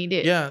you need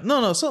it. Yeah,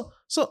 no. So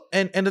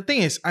and the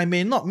thing is, I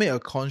may not make a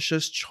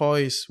conscious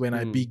choice when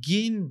I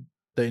begin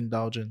the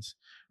indulgence,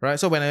 right?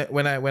 So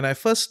when I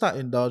first start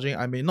indulging,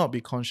 I may not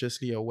be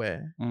consciously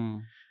aware.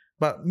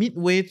 But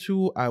midway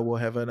through, I will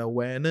have an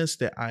awareness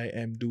that I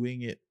am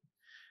doing it.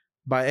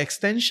 By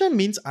extension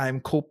means I'm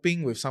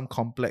coping with some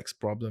complex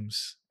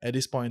problems at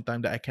this point in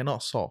time that I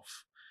cannot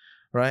solve,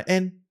 right?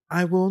 And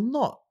I will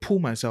not pull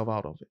myself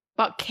out of it.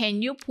 But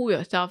can you pull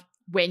yourself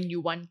when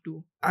you want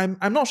to? I'm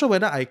not sure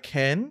whether I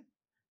can.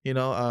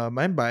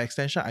 And by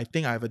extension, I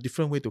think I have a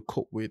different way to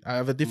cope with. I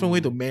have a different way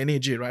to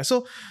manage it, right?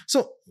 So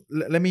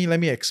let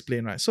me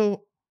explain, right?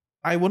 So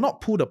I will not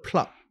pull the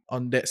plug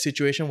on that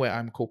situation where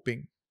I'm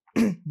coping.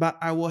 But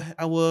I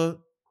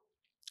will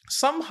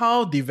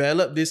somehow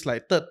develop this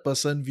like third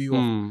person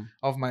view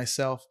of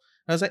myself.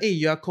 I was like, hey,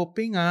 you are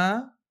coping,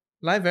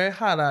 life very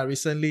hard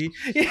recently.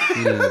 So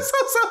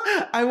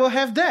I will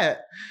have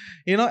that,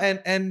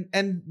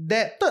 and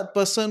that third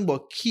person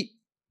will keep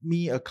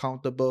me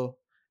accountable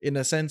in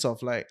a sense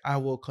of like, I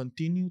will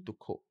continue to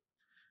cope.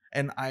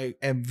 And I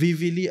am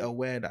vividly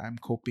aware that I'm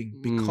coping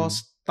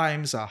because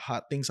times are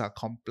hard, things are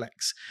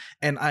complex.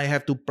 And I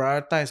have to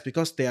prioritize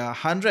because there are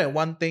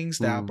 101 things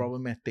that are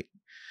problematic,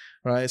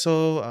 right?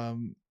 So,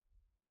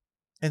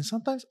 and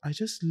sometimes I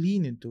just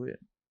lean into it.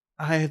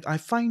 I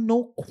find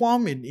no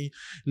qualm in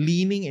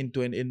leaning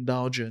into an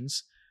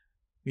indulgence,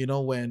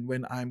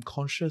 when I'm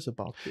conscious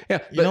about it. Yeah,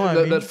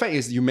 but the fact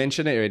is, you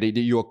mentioned it already,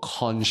 that you're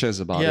conscious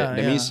about it.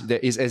 That means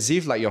that it's as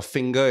if like your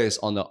finger is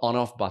on the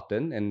on-off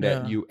button, and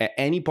that you, at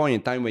any point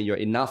in time when you're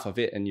enough of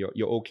it and you're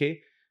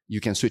okay,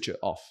 you can switch it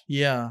off.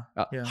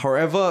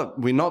 However,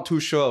 we're not too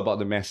sure about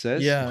the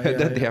masses.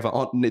 Whether they have an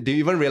on, they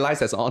even realize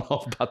there's an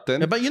on-off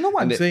button. But you know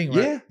what I'm saying,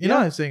 right? You know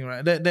what I'm saying,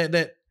 right?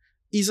 That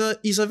is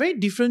a very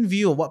different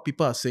view of what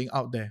people are saying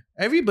out there.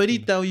 Everybody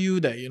tell you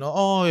that,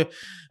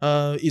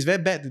 it's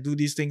very bad to do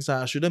these things.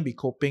 Shouldn't be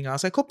coping. I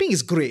was like, coping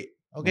is great.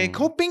 Okay,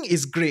 coping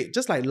is great.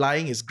 Just like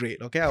lying is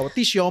great. Okay, I will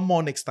teach you all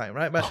more next time,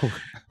 right? But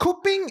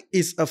coping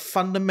is a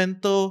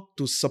fundamental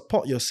to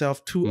support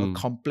yourself through a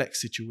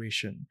complex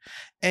situation.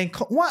 And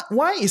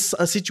why is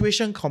a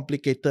situation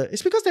complicated?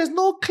 It's because there's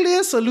no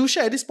clear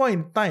solution at this point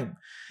in time.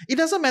 It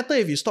doesn't matter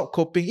if you stop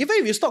coping. Even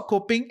if you stop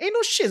coping, ain't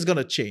no shit's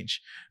gonna change,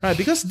 right?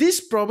 Because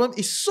this problem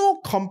is so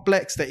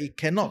complex that it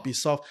cannot be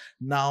solved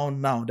now.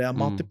 There are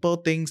multiple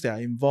things that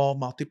are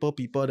involved, multiple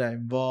people that are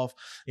involved.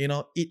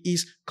 It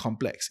is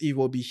complex. It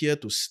will be here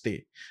to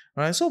stay,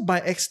 right? So by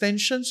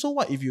extension, so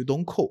what if you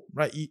don't cope,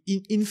 right?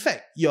 In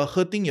fact, you're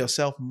hurting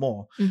yourself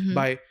more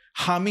by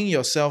harming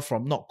yourself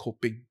from not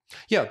coping.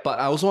 Yeah, but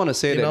I also want to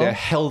say that there are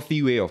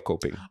healthy way of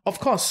coping. Of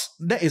course,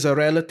 that is a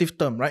relative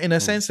term, right? In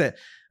a sense that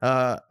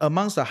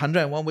amongst the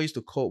 101 ways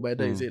to cope,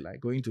 whether is it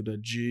like going to the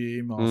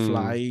gym or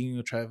flying,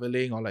 or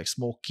traveling, or like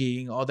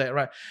smoking, all that,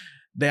 right?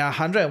 There are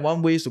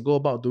 101 ways to go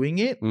about doing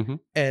it.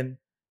 And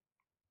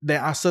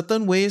there are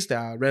certain ways that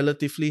are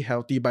relatively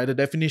healthy by the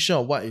definition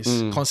of what is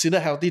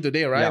considered healthy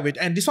today, right?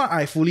 And this one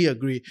I fully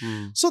agree.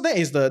 So that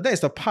is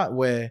the part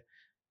where,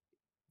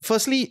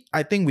 firstly,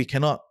 I think we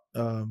cannot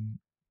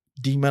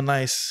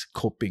demonize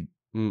coping.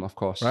 Of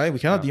course. Right? We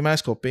cannot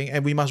demonize coping,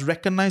 and we must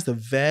recognize the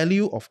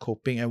value of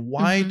coping and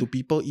why do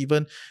people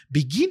even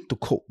begin to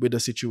cope with the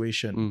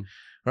situation.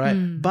 Right?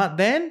 But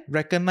then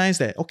recognize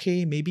that,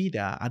 okay, maybe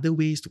there are other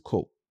ways to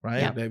cope.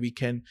 Right? Yep. That we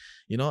can,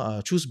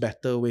 choose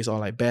better ways or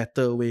like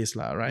better ways,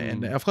 right?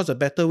 And of course, the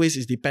better ways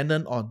is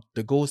dependent on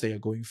the goals that you're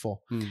going for.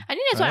 I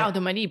think that's why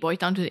ultimately it boils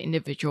down to the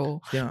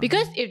individual. Yeah.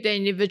 Because if the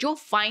individual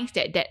finds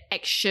that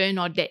action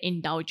or that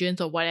indulgence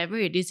or whatever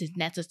it is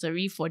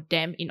necessary for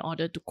them in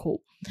order to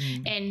cope,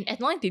 and as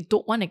long as they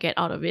don't want to get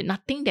out of it,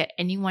 nothing that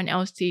anyone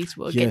else says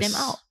will get them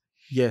out.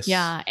 Yes.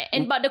 Yeah.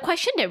 But the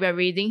question that we're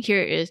raising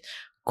here is,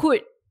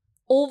 could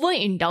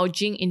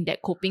overindulging in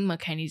that coping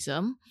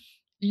mechanism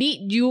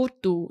lead you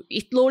to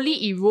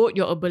slowly erode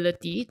your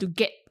ability to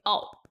get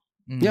out?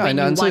 Yeah, and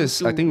the answer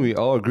is, I think we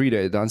all agree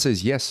that the answer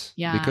is yes.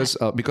 Yeah.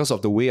 Because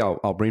of the way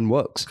our brain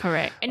works.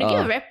 Correct. And to give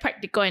a very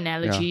practical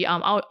analogy,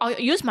 I'll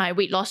use my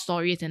weight loss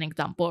story as an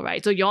example,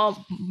 right? So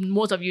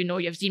most of you know,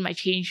 you've seen my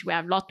change where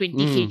I've lost 20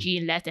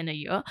 kg in less than a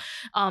year.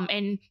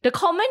 And the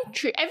common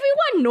trick,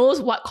 everyone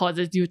knows what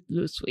causes you to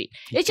lose weight.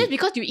 It's just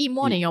because you eat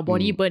more than your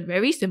body burn.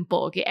 Very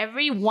simple, okay?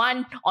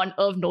 Everyone on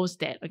earth knows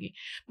that, okay?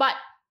 But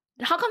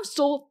how come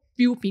so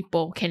few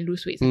people can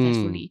lose weight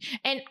successfully?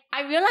 And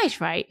I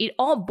realized, right, it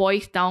all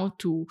boils down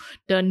to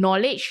the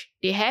knowledge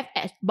they have,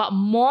 but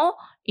more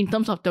in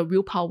terms of the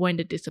willpower and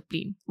the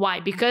discipline. Why?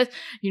 Because,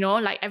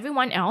 like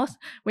everyone else,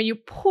 when you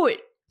put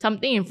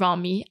something in front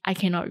of me, I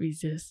cannot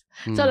resist.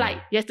 So like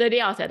yesterday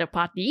I was at a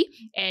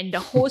party and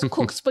the host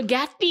cooked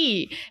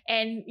spaghetti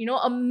and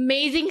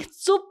amazing,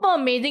 super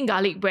amazing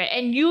garlic bread.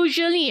 And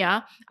usually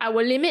I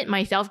will limit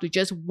myself to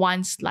just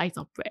one slice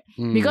of bread.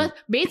 Because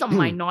based on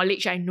my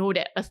knowledge, I know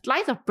that a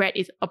slice of bread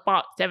is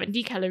about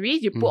 70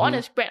 calories. You put on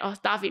a spread of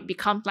stuff, it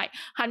becomes like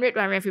 100 to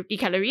 150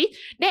 calories.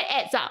 That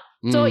adds up.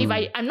 So if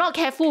I'm not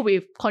careful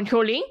with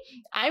controlling,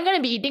 I'm going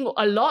to be eating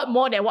a lot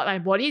more than what my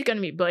body is going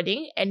to be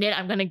burning, and then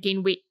I'm going to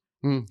gain weight.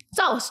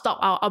 So I'll stop.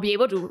 I'll be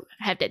able to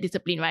have that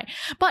discipline, right?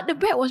 But the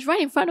bread was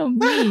right in front of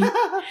me. And it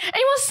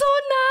was so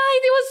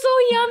nice. It was so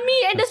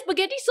yummy. And the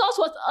spaghetti sauce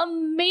was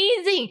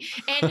amazing.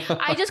 And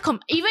I just,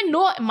 even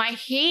though my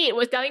head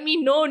was telling me,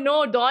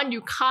 no, Dawn,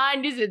 you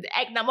can't. This is the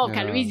X number of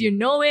calories. You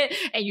know it.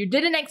 And you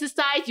didn't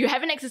exercise. You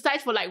haven't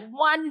exercised for like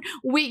 1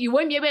 week. You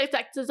won't be able to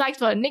exercise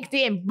for the next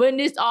day and burn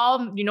this off.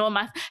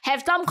 Must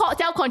have some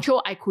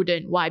self-control. I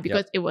couldn't. Why?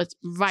 Because it was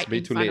right in front of me.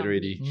 It's way too late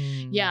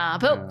already. Yeah.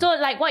 But so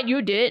like what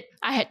you did,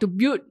 I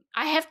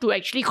have to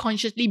actually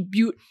consciously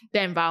build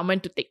the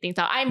environment to take things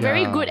out. I'm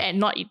very good at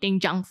not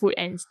eating junk food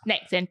and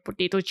snacks and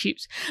potato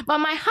chips. But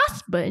my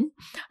husband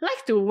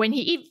likes to, when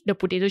he eats the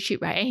potato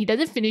chip, right, and he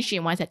doesn't finish it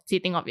in one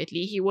sitting,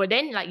 obviously, he will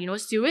then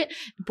seal it,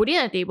 put it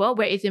on the table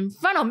where it's in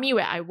front of me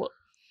where I work.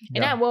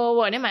 And then I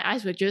work, and then my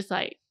eyes were just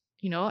like,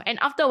 and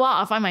after a while,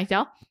 I'll find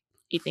myself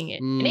eating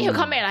it. And then he'll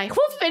come back like,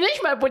 who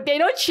finished my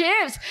potato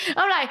chips?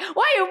 I'm like,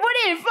 why you put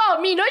it in front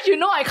of me? Don't you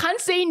know I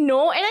can't say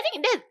no? And I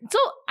think so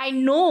I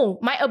know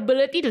my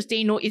ability to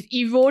say no is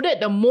eroded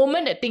the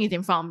moment the thing is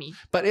in front of me.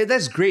 But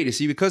that's great, you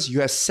see, because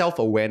you have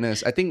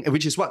self-awareness, I think,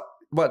 which is what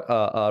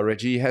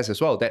Reggie has as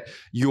well, that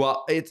you're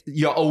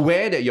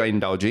aware that you're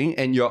indulging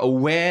and you're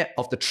aware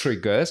of the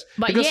triggers.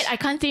 But yet I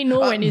can't say no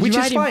when it's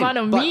right in front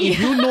of me. But if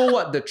you know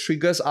what the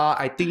triggers are,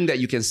 I think that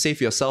you can save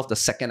yourself the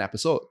second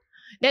episode.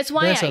 That's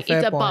why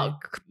it's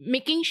about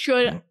making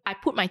sure I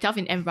put myself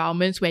in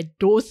environments where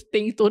those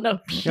things don't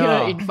appear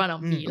in front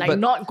of me. Like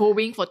not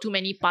going for too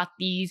many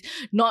parties,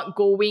 not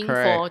going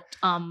for,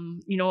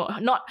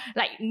 not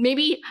like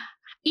maybe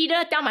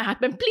either tell my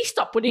husband, please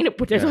stop putting the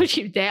potato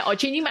chips there, or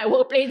changing my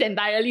workplace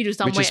entirely to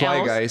somewhere else. Which is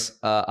why, guys,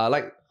 I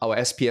like our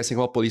SPS,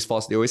 Singapore Police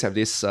Force, they always have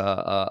this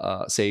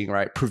saying,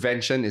 right?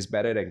 Prevention is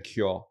better than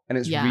cure. And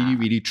it's really,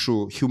 really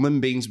true. Human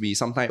beings, we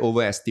sometimes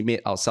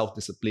overestimate our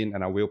self-discipline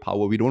and our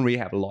willpower. We don't really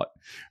have a lot,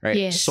 right?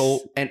 Yes.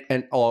 So,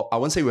 or I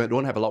won't say we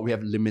don't have a lot, we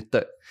have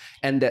limited.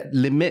 And that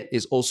limit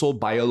is also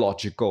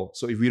biological.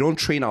 So if we don't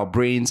train our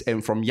brains,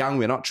 and from young,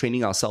 we're not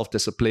training our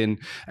self-discipline,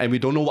 and we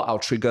don't know what our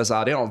triggers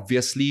are, then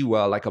obviously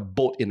we're like a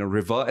boat in a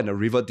river, and the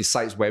river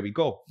decides where we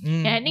go.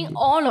 And I think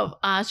all of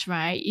us,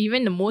 right,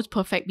 even the most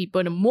perfect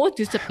people, the most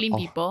disciplined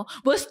people,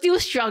 will still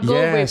struggle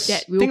with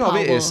that willpower. Think of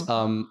it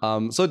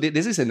as, so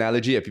this is an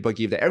analogy that people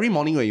give, that every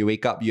morning when you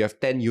wake up, you have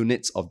 10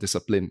 units of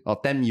discipline or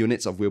 10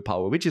 units of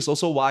willpower, which is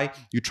also why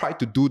you try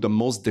to do the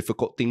most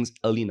difficult things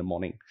early in the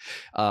morning.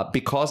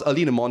 Because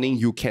early in the morning,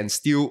 you can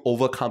still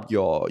overcome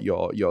your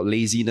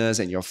laziness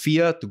and your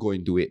fear to go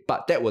and do it.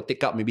 But that will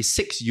take up maybe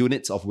 6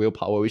 units of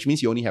willpower, which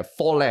means you only have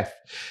 4 left.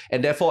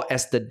 And therefore,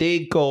 as the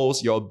day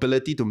goes, your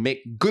ability to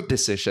make good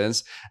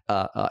decisions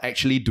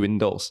actually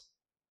dwindles.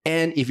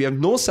 And if you have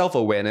no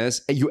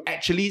self-awareness, and you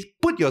actually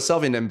put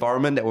yourself in an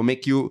environment that will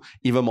make you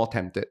even more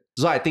tempted.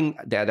 So I think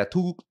there are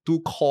two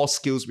core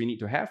skills we need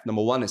to have.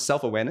 Number 1 is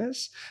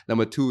self-awareness.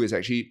 Number 2 is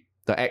actually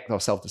the act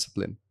of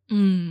self-discipline.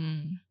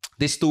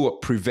 These two will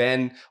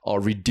prevent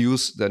or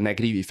reduce the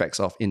negative effects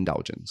of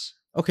indulgence.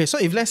 Okay, so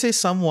if let's say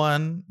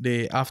someone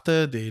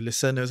after they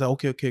listen, they say,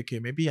 okay,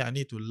 maybe I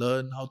need to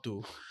learn how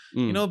to,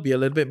 be a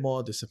little bit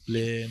more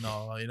disciplined,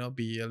 or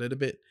be a little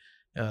bit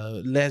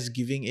less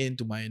giving in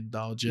to my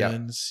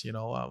indulgence.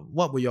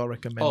 What would you all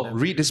recommend? Oh,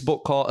 read this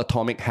book called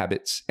Atomic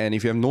Habits. And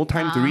if you have no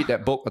time to read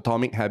that book,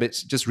 Atomic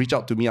Habits, just reach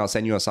out to me. I'll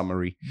send you a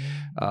summary.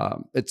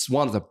 It's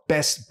one of the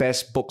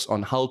best books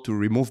on how to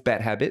remove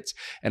bad habits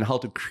and how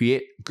to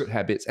create good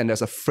habits. And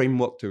there's a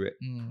framework to it.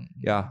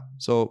 Yeah.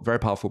 So very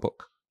powerful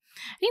book.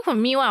 I think for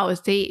me, what I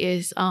would say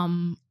is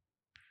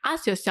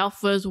ask yourself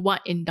first,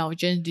 what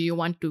indulgence do you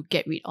want to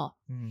get rid of?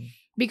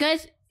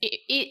 Because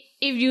if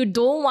you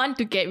don't want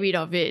to get rid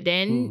of it,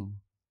 then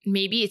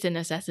maybe it's a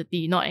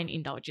necessity, not an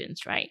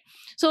indulgence, right?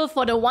 So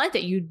for the ones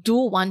that you do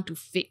want to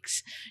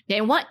fix,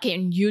 then what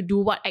can you do?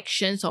 What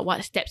actions or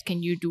what steps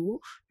can you do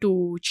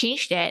to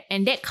change that?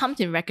 And that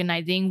comes in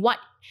recognizing what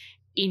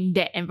in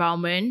that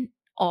environment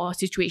or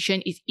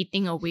situation is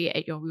eating away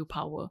at your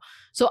willpower.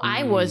 So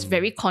I was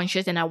very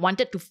conscious and I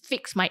wanted to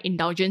fix my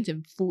indulgence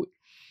in food.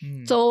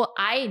 So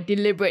I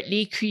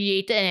deliberately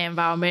created an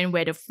environment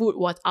where the food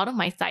was out of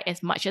my sight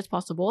as much as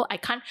possible. I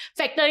can't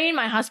factor in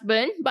my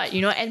husband, but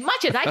as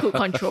much as I could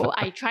control,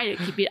 I try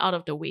to keep it out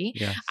of the way.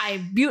 Yes.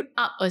 I built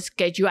up a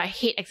schedule. I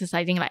hate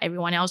exercising like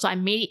everyone else. So I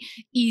made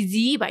it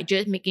easy by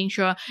just making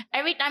sure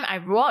every time I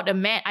roll out the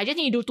mat, I just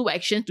need to do 2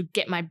 actions to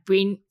get my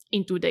brain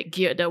into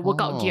the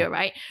workout gear,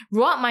 right?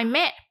 Roll out my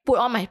mat, put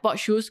on my sports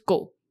shoes,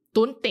 go.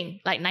 Don't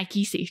think, like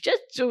Nike says,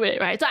 just do it,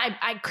 right? So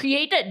I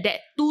created that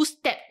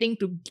 2-step thing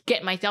to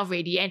get myself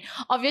ready. And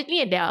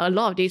obviously there are a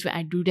lot of days where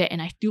I do that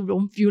and I still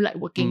don't feel like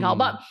working out.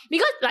 But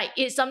because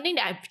it's something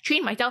that I've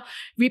trained myself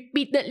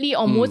repeatedly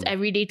almost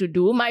every day to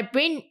do, my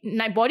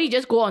body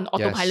just go on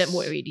autopilot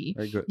mode already.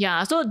 Very good.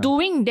 Yeah, so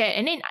doing that,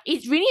 and then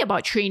it's really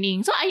about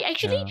training. So it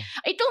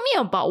took me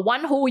about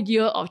 1 whole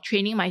year of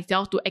training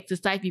myself to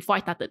exercise before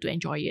I started to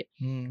enjoy it.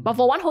 But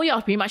for 1 whole year, I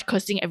was pretty much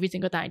cursing every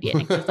single time I did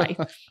an exercise.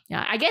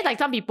 Yeah, I guess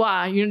some people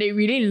are, they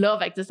really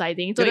love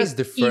exercising. So it's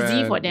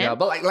easy for them. Yeah,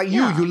 but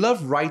you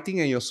love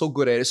writing and you're so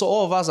good at it. So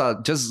all of us are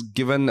just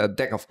given a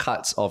deck of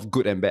cards of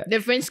good and bad.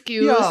 Different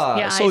skills.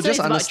 Yeah. So just it's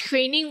about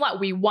training what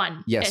we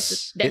want.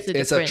 Yes. That's the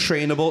it's a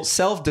trainable,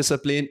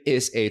 self-discipline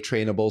is a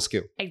trainable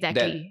skill.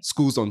 Exactly. That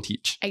schools don't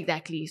teach.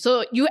 Exactly.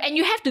 So you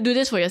have to do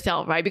this for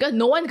yourself, right? Because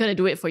no one's going to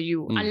do it for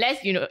you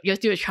unless, you're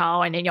still a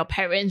child and then your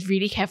parents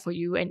really care for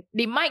you and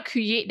they might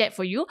create that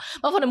for you.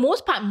 But for the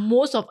most part,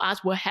 most of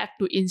us will have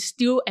to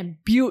instill and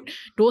build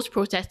those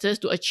processes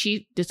to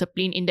achieve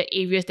discipline in the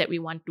areas that we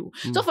want to.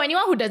 So for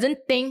anyone who doesn't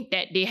think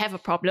that they have a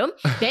problem,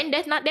 then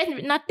there's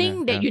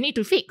nothing that you need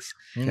to fix.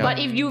 But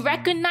if you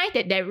recognize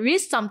that there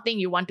is something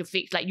you want to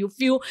fix, like you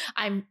feel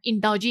I'm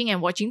indulging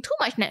and watching too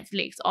much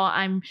Netflix, or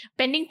I'm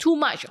spending too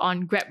much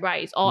on Grab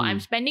rides, or I'm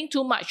spending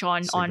too much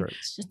on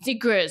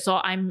cigarettes,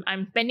 or I'm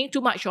spending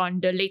too much on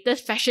the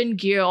latest fashion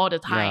gear all the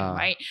time,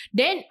 right?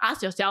 Then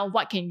ask yourself,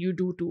 what can you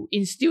do to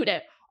instill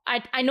that?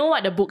 I know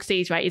what the book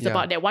says, right? It's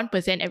about that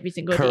 1% every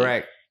single day.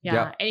 Correct.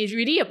 Yeah. And it's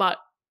really about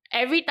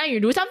every time you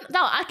do something.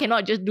 Now I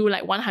cannot just do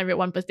like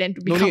 101%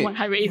 to become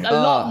 100. It's a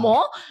lot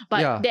more,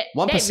 but that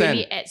 1%. That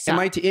really adds up.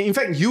 MIT. In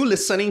fact, you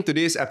listening to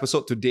this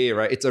episode today,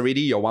 right? It's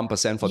already your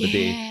 1% for the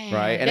day,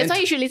 right? And that's why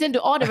you should listen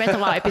to all the rest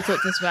of our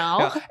episodes as well.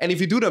 Yeah. And if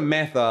you do the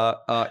math,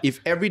 if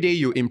every day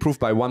you improve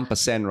by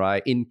 1%,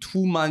 right? In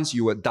 2 months,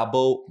 you would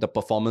double the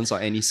performance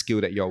on any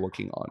skill that you're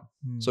working on.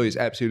 So it's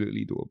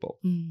absolutely doable.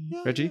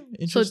 Yeah, Reggie?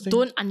 So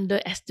don't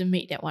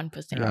underestimate that 1%.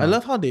 Yeah. I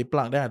love how they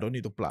plug, then I don't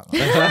need to plug.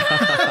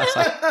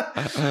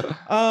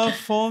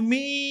 For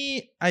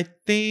me, I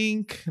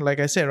think,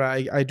 like I said,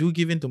 right, I do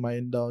give in to my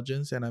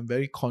indulgence and I'm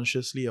very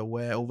consciously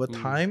aware over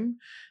time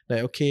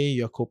that, okay,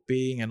 you're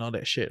coping and all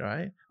that shit,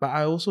 right? But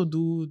I also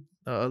do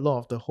a lot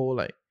of the whole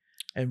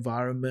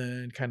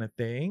environment kind of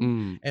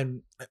thing.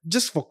 And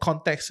just for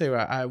context sake,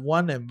 right, I have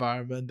one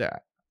environment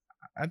that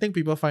I think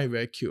people find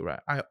very cute, right?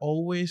 I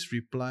always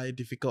reply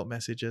difficult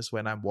messages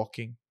when I'm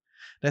walking.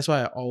 That's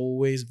why I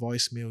always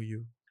voicemail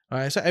you.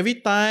 Alright, so every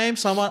time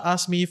someone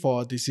asks me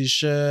for a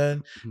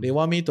decision, they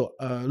want me to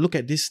look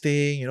at this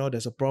thing,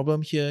 there's a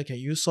problem here. Can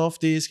you solve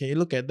this? Can you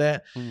look at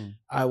that?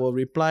 I will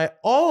reply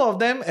all of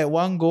them at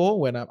one go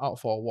when I'm out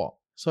for a walk.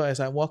 So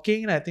as I'm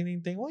walking, I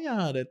think, oh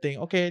yeah, that thing.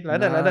 Okay,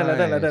 like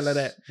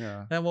that.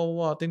 Yeah. Then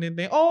walk,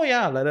 think. Oh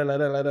yeah, like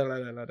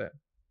that.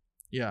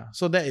 Yeah,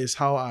 so that is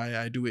how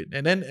I do it.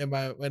 And then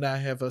when I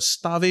have a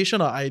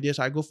starvation of ideas,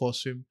 I go for a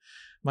swim.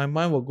 My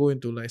mind will go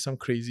into some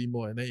crazy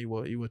mode and then it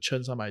will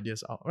churn some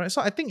ideas out. Right?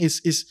 So I think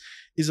it's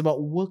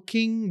about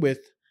working with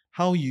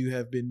how you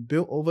have been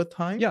built over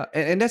time. Yeah,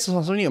 and that's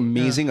something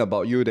amazing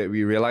about you that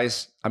we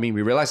realized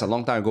a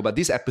long time ago, but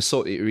this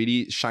episode, it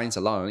really shines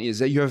a lot on it, is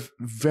that you have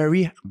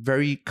very,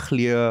 very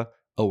clear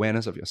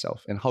awareness of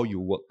yourself and how you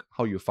work,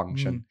 how you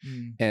function.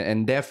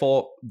 And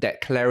therefore,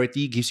 that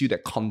clarity gives you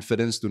that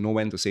confidence to know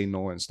when to say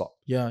no and stop.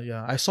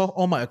 Yeah. I solve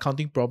all my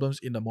accounting problems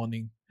in the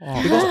morning.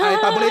 Because I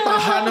tak boleh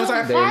tahan. I was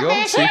like, There you go.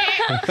 See?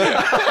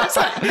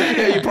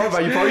 Yeah, you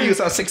probably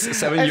use 6-7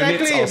 units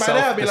Exactly, of by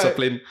then I'll be like-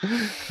 self-discipline.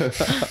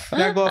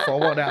 then I go out for a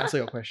walk, then I answer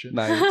your question.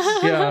 Nice.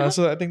 Yeah,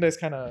 so I think that's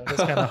kind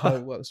of how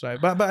it works,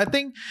 right? But I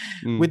think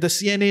with the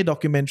CNA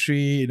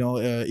documentary,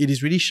 it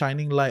is really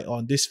shining light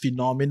on this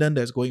phenomenon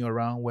that's going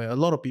around where a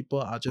lot of people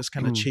are just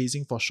kind of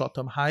chasing for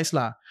short-term highs,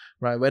 lah,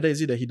 right? Whether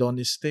is it the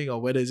hedonistic or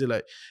whether is it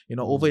like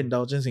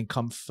overindulgence in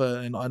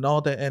comfort and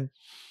all that. And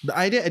the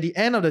idea at the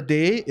end of the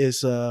day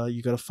is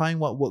you gotta find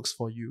what works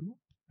for you,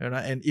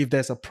 right? And if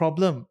there's a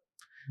problem,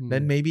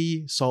 then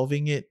maybe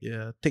solving it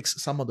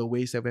takes some of the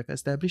ways that we've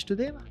established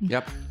today.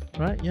 Yep.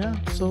 Right? Yeah.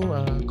 So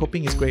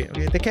coping is great.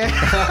 Okay, take care.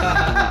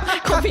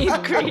 Coping is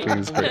great. Coping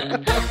is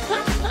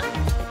great.